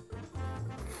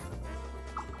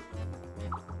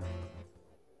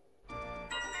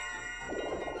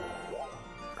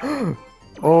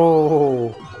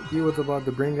 Oh, he was about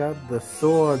to bring out the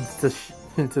swords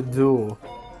to duel.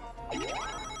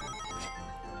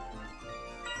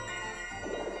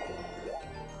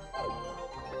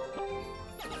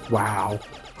 Wow.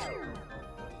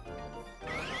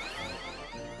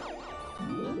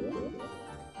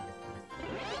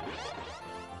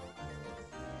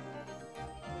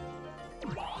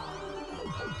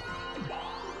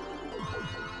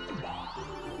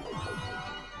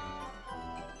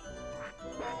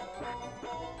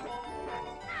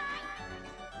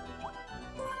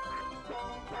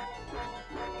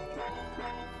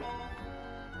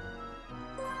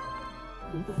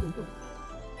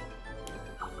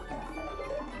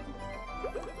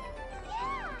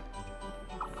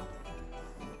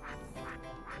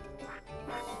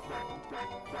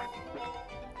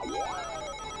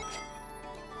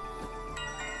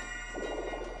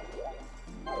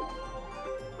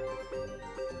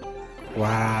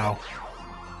 Wow.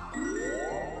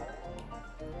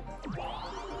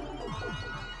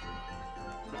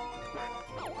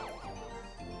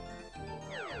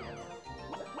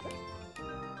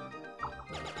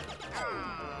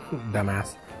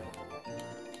 Dumbass.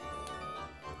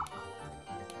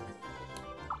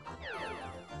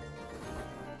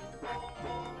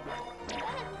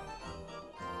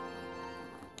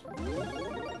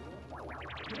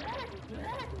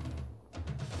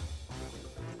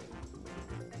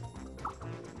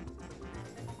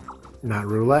 Not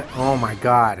roulette? Oh my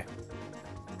god.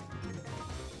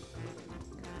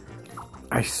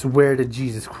 I swear to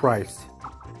Jesus Christ.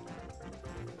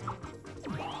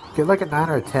 Get like a 9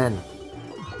 or a 10.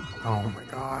 Oh my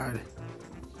god.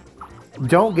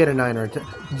 Don't get a 9 or a 10.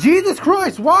 Jesus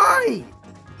Christ, why?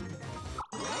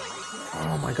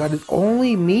 Oh my god, it's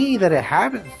only me that it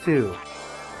happens to.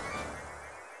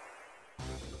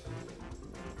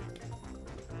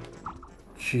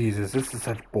 Jesus, this is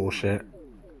such bullshit.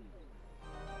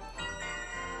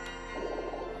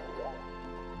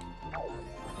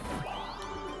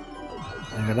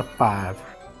 I got a 5.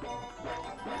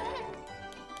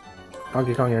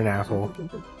 Donkey Kong, you're an asshole.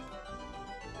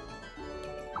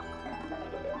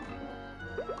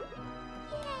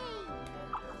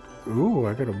 Ooh,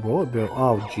 I got a bullet bill.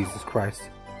 Oh, Jesus Christ.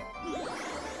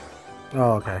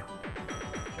 Oh, okay.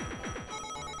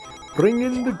 Bring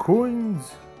in the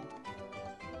coins.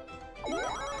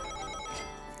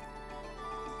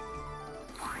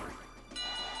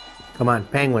 Come on,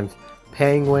 penguins.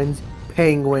 Penguins,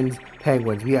 penguins,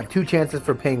 penguins. We have 2 chances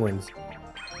for penguins.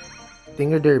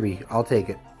 Dinger Derby, I'll take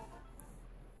it.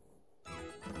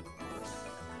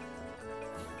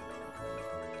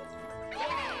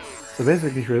 So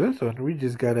basically for this one, we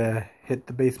just gotta hit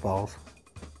the baseballs.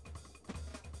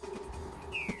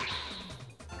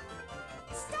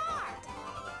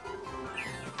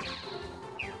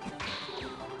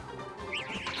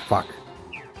 Fuck.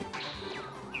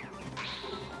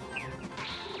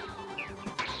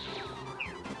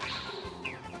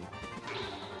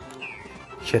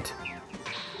 Shit.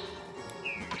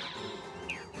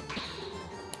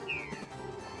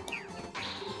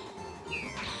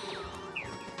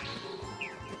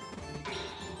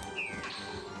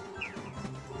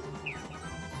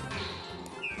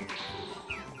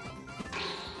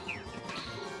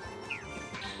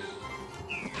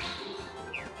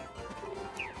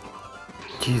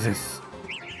 Jesus.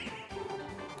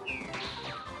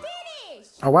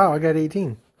 Oh wow, I got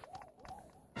 18.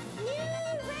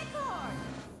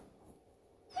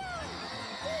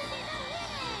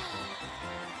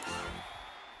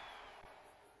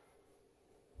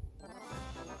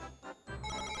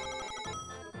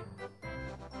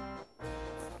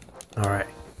 All right.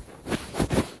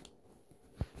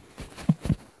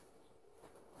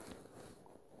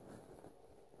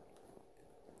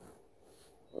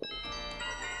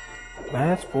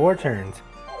 Last 4 turns.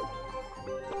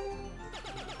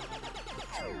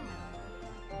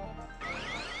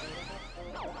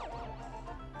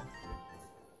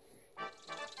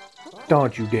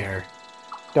 Don't you dare.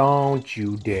 Don't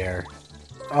you dare.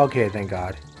 Okay, thank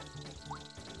God.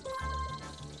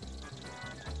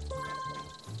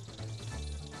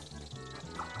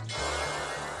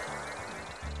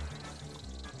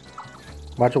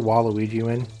 Watch a Waluigi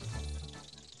win.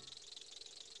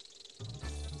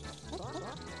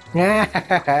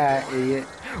 Idiot.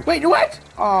 Wait, what?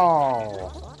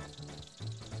 Oh.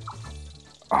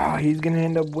 Oh, he's gonna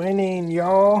end up winning,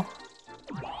 y'all.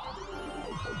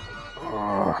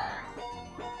 Oh.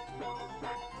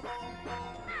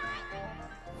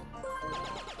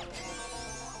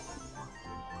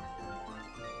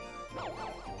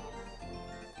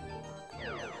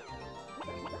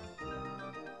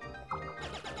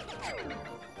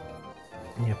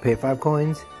 You pay 5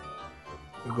 coins.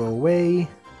 You go away.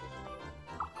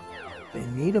 They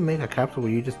need to make a capsule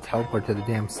where you just teleport to the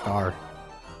damn star.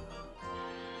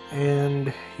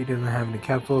 And he doesn't have any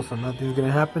capsules, so nothing's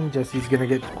gonna happen. Jesse's gonna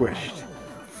get squished.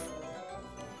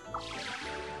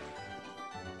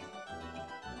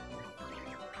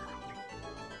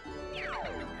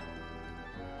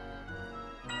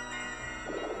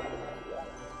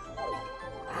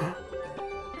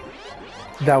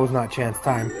 That was not chance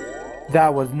time.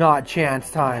 That was not chance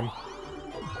time.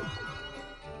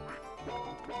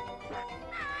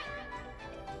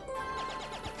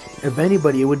 If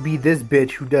anybody, it would be this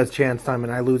bitch who does chance time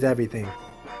and I lose everything.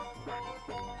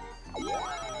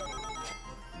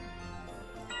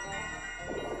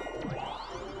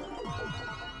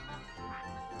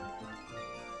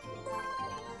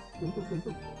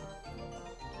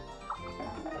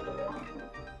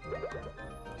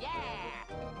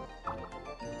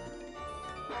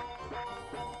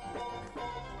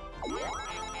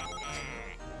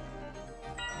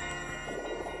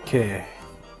 Okay,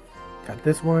 got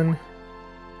this one.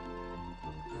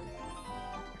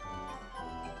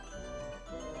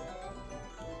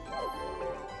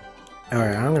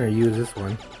 Alright, I'm gonna use this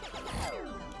one.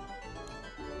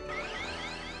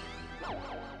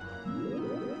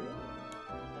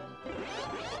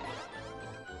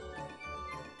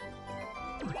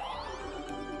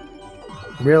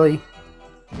 Really?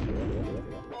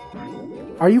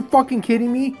 Are you fucking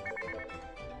kidding me?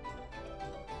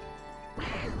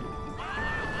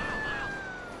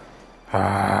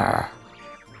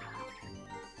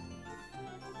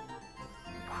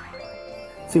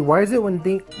 See, why is it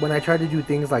when I try to do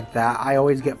things like that, I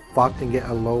always get fucked and get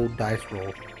a low dice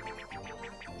roll?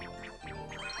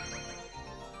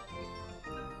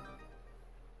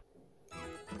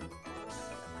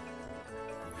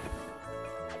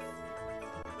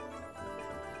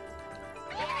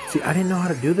 See, I didn't know how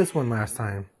to do this one last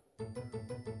time.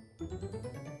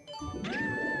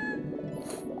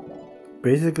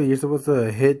 Basically, you're supposed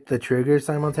to hit the trigger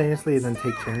simultaneously and then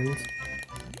take turns.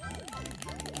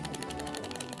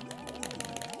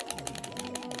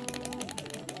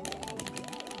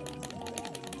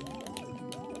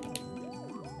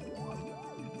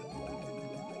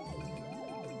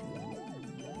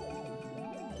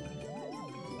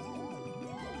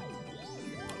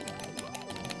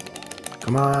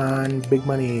 Come on, big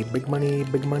money, big money,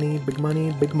 big money, big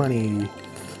money, big money.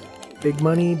 Big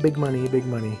money, big money, big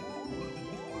money.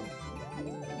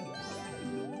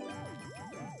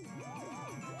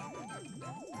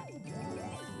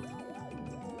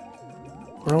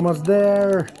 We're almost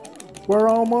there. We're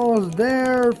almost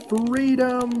there.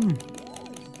 Freedom.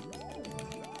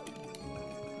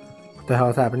 What the hell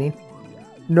is happening?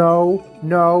 No,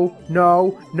 no,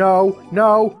 no, no,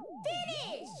 no.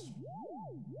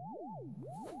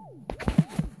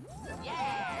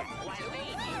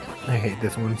 I hate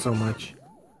this one so much.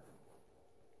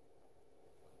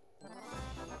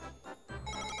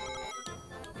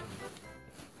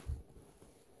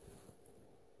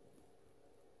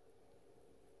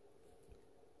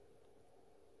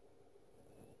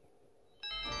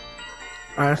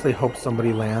 I honestly hope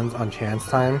somebody lands on chance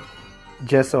time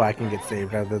just so I can get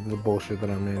saved out of the bullshit that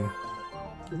I'm in.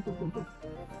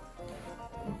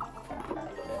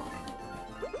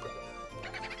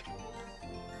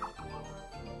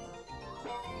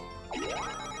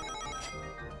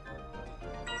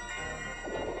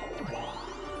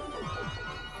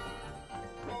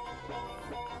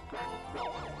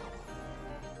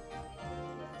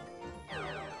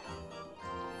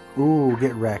 Ooh,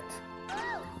 get wrecked.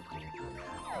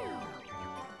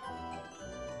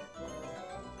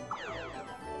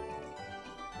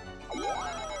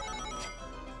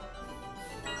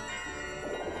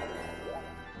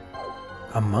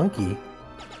 A monkey?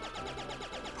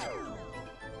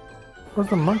 What does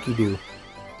the monkey do?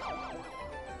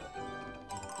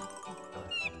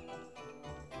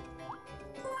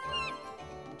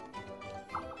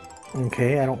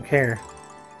 Okay, I don't care.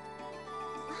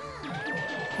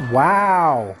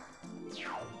 Wow!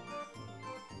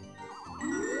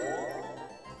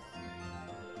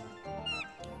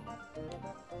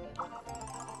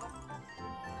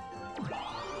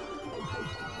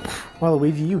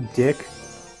 Waluigi, you dick.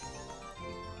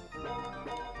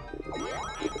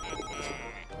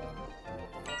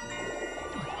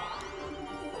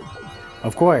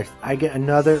 Of course, I get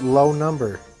another low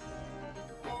number.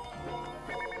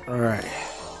 Alright.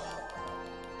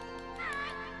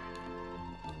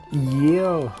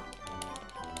 Yeah.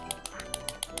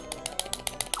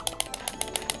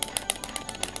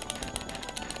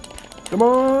 Come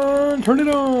on, turn it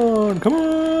on. Come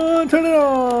on, turn it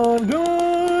on. Come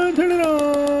on, turn it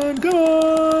on. Come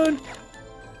on.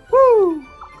 Woo!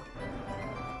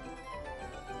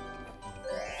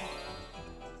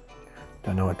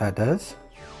 Don't know what that does.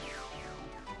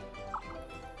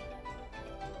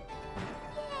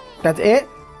 That's it?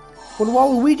 When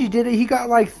Waluigi did it, he got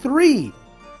like 3.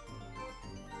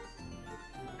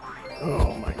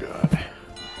 Oh my god.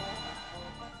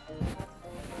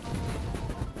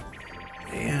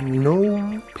 And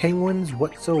no penguins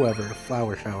whatsoever.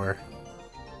 Flower shower.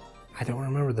 I don't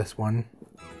remember this one.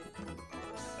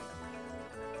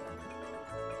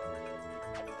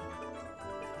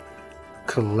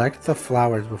 Collect the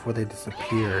flowers before they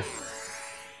disappear.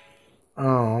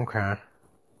 Oh, okay.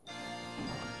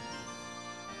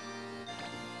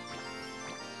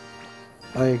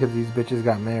 Oh yeah, because these bitches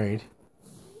got married.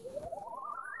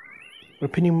 We're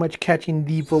pretty much catching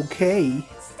the bouquet.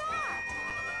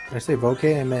 Did I say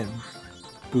bouquet? I meant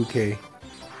bouquet.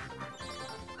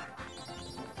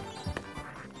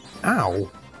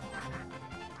 Ow!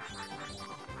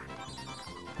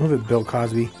 Move it, Bill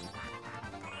Cosby.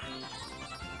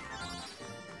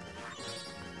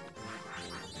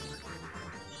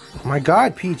 Oh my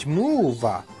god, Peach, move!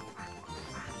 Oh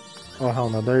hell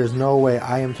no, there is no way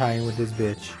I am tying with this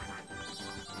bitch.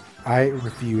 I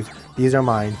refuse. These are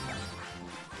mine.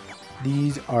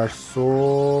 These are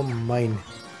so mine.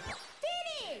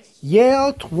 Finish.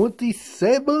 Yeah,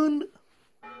 27.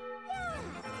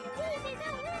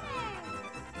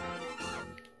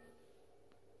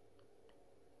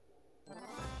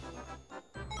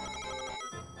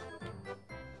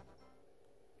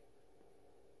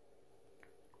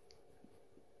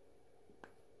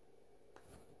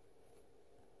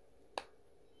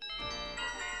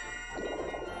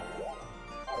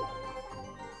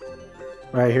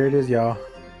 Alright, here it is, y'all.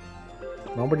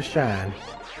 Moment to shine.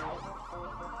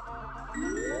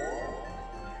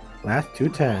 Last 2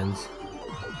 10s.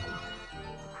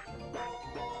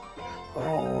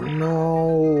 Oh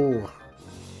no.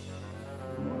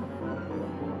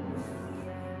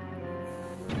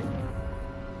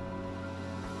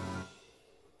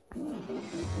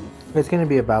 It's gonna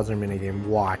be a Bowser minigame.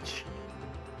 Watch.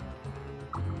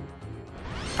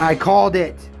 I called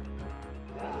it.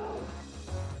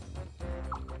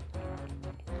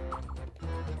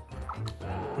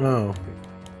 No,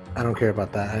 I don't care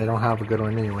about that. I don't have a good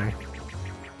one anyway.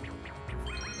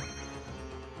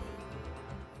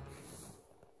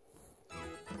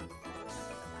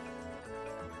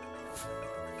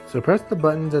 So press the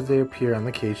buttons as they appear on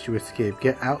the cage to escape.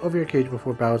 Get out of your cage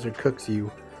before Bowser cooks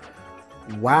you.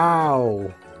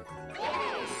 Wow.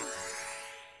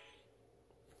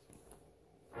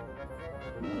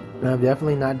 I've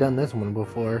definitely not done this one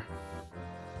before.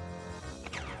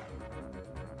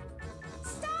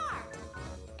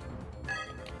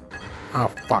 Oh,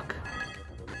 fuck.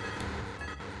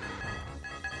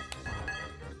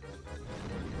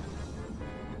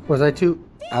 Was I too?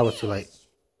 I was too late.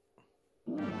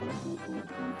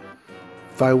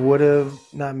 If I would have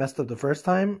not messed up the first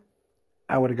time,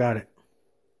 I would have got it.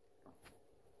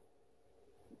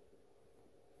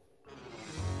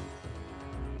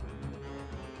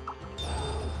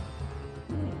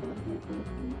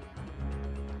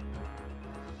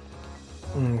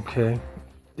 Okay.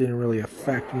 Didn't really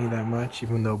affect me that much,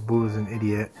 even though Boo is an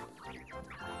idiot.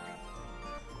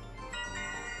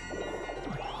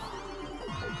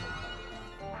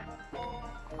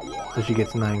 So she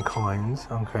gets 9 coins,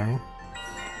 okay.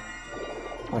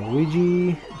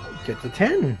 Luigi gets a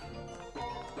 10.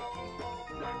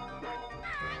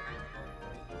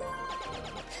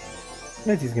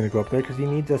 Guess he's gonna go up there because he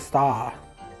needs a star.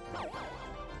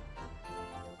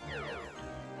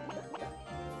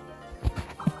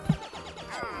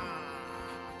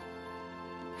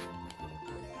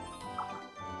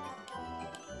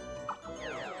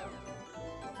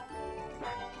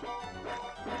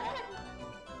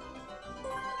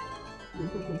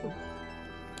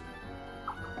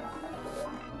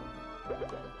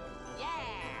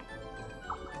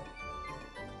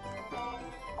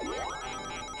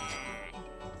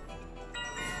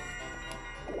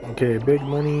 Okay, big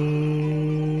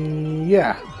money.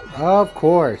 Yeah, of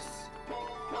course.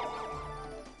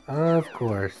 Of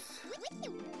course.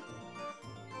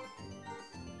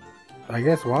 I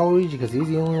guess Waluigi, because he's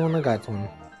the only one that got one.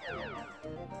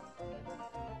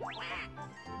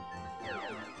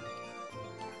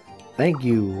 Thank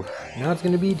you. Now it's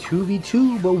going to be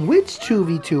 2v2, but which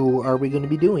 2v2 are we going to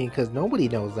be doing? Because nobody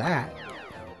knows that.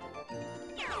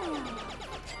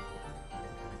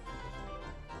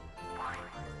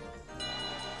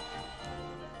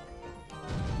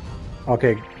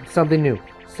 Okay, something new.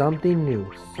 Something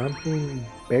new. Something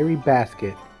berry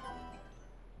basket.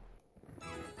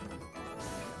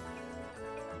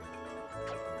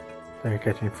 Player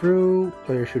catching fruit.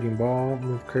 Player shooting ball.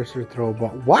 Move cursor, throw ball.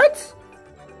 What?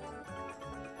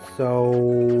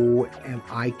 So, am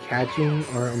I catching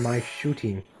or am I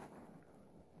shooting?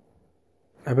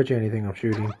 I bet you anything I'm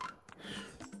shooting.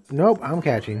 Nope, I'm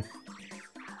catching.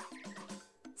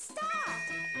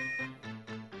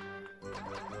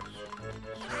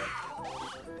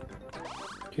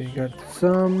 Okay, got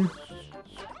some.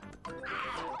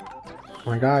 Oh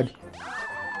my god.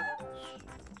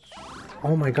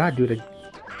 Oh my god, dude.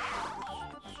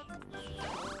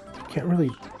 I can't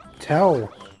really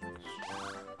tell.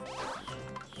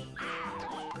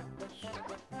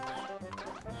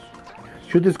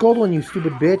 Shoot this gold one, you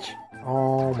stupid bitch.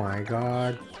 Oh my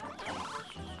god.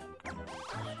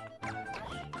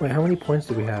 Wait, how many points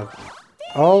do we have?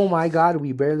 Oh my god,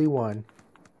 we barely won.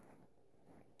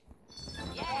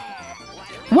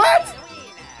 What?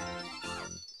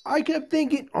 I kept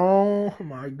thinking, oh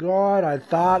my god, I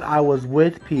thought I was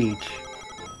with Peach.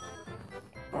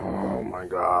 Oh my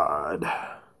god.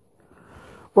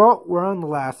 Well, we're on the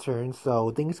last turn,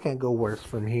 so things can't go worse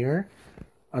from here.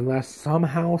 Unless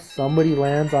somehow somebody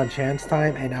lands on chance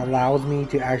time and allows me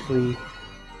to actually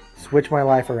switch my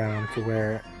life around to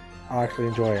where I'll actually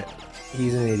enjoy it.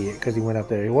 He's an idiot because he went up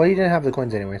there. Well, he didn't have the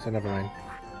coins anyway, so never mind.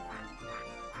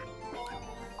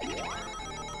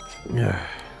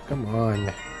 Come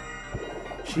on.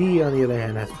 She, on the other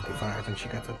hand, has 55 and she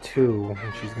got a 2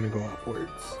 and she's going to go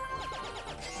upwards.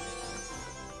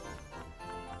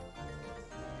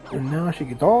 And now she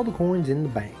gets all the coins in the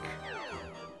bank.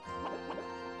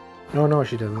 No,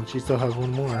 she doesn't. She still has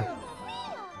one more.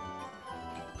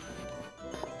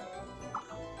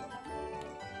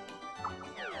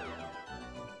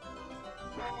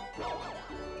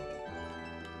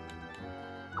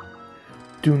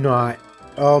 Do not.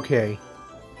 Okay. I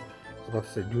was about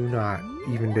to say, do not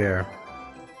even dare.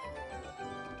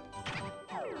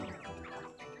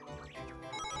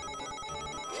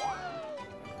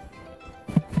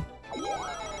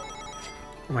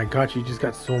 Oh my god, she just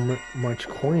got so much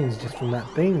coins just from that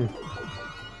thing.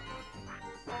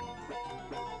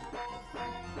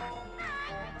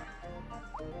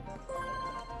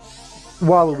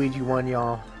 Waluigi won,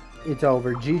 y'all. It's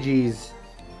over. GG's.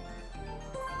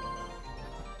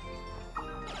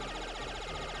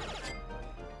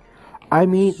 I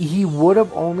mean, he would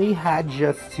have only had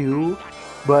just 2,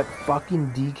 but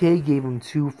fucking DK gave him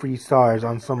 2 free stars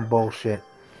on some bullshit.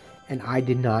 And I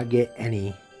did not get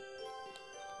any.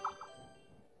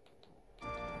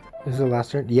 This is the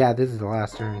last turn? Yeah, this is the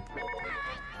last turn.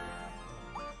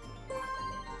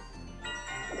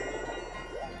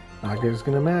 Not that it's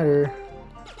gonna matter.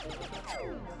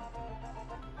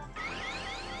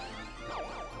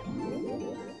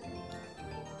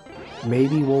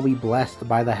 Maybe we'll be blessed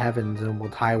by the heavens and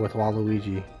we'll tie with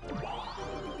Waluigi.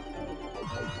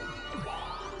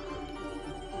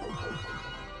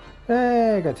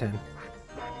 Hey, I got 10.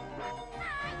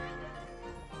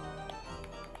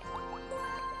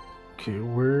 Okay,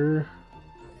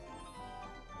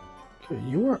 okay,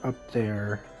 you are up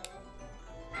there.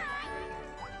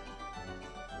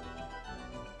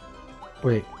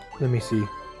 Wait, let me see.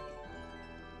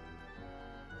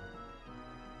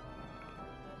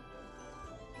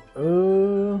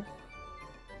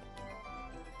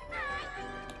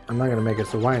 I'm not gonna make it,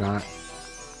 so why not?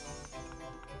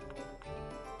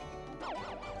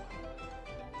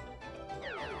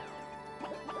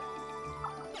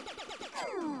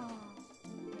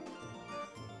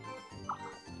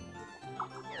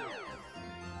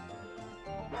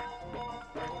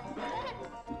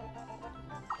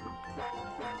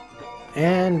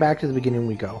 And back to the beginning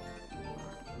we go.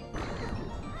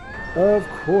 Of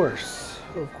course.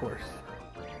 Of course.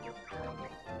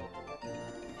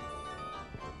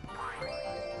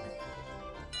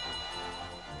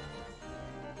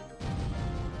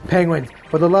 Penguins,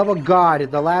 for the love of God,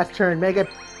 at the last turn, make it...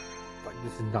 Fuck,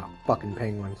 this is not fucking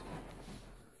penguins.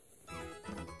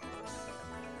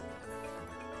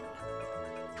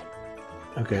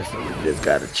 Okay, so we just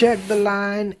gotta check the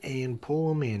line and pull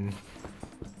them in.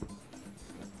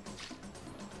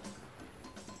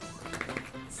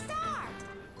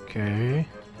 Okay.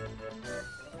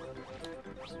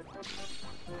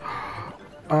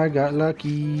 I got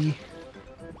lucky.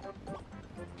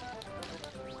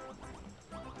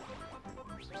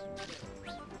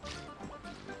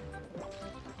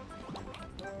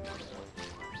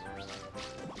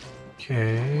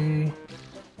 Okay.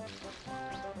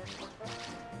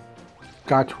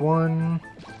 Got one.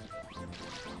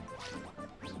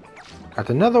 Got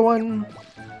another one.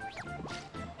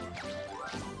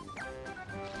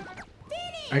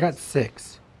 I got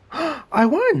 6. I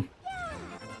won!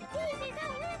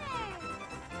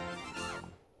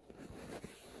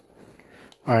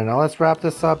 Alright, now let's wrap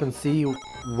this up and see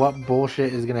what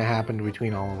bullshit is gonna happen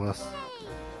between all of us.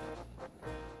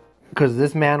 Because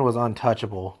this man was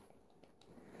untouchable.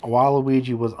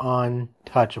 Waluigi was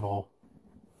untouchable.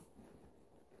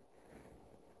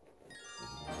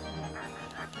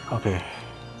 Okay.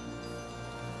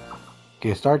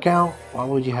 Okay, start count.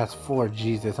 Waluigi has 4.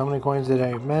 Jesus, how many coins did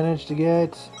I manage to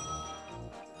get?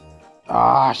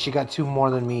 Ah, she got 2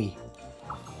 more than me.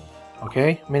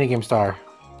 Okay, minigame star.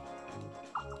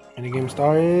 Minigame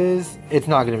star is... It's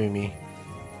not gonna be me.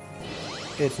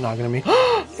 It's not gonna be...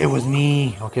 It was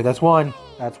me! Okay, that's one.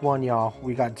 That's one, y'all.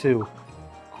 We got two.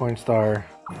 Coin star.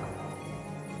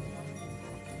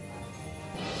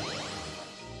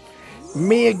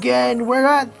 Me again! We're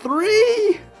at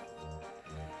 3!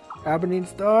 Happening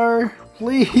star,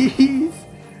 please!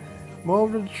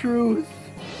 Moment of truth.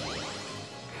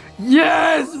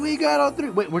 Yes! We got all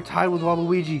 3! Wait, we're tied with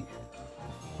Waluigi.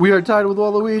 We are tied with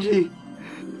Waluigi.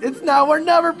 It's now or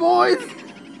never, boys!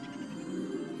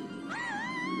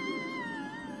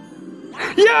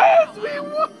 Yes! We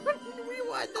won! We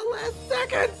won the last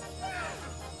seconds!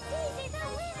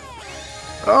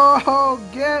 Oh,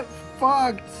 get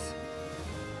fucked!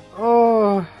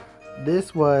 Oh,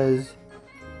 this was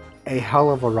a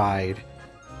hell of a ride.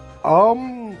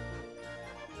 I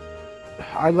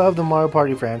love the Mario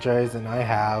Party franchise, and I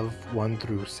have 1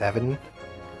 through 7.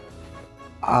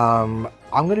 I'm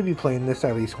gonna be playing this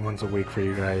at least once a week for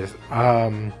you guys.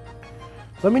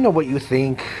 Let me know what you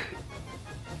think.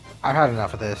 I've had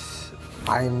enough of this.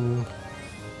 I'm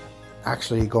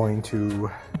actually going to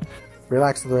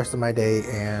relax the rest of my day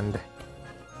and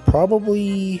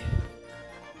probably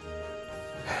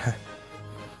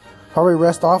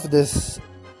rest off of this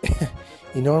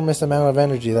enormous amount of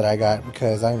energy that I got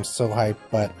because I'm so hyped.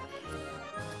 But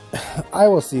I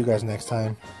will see you guys next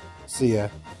time. See ya.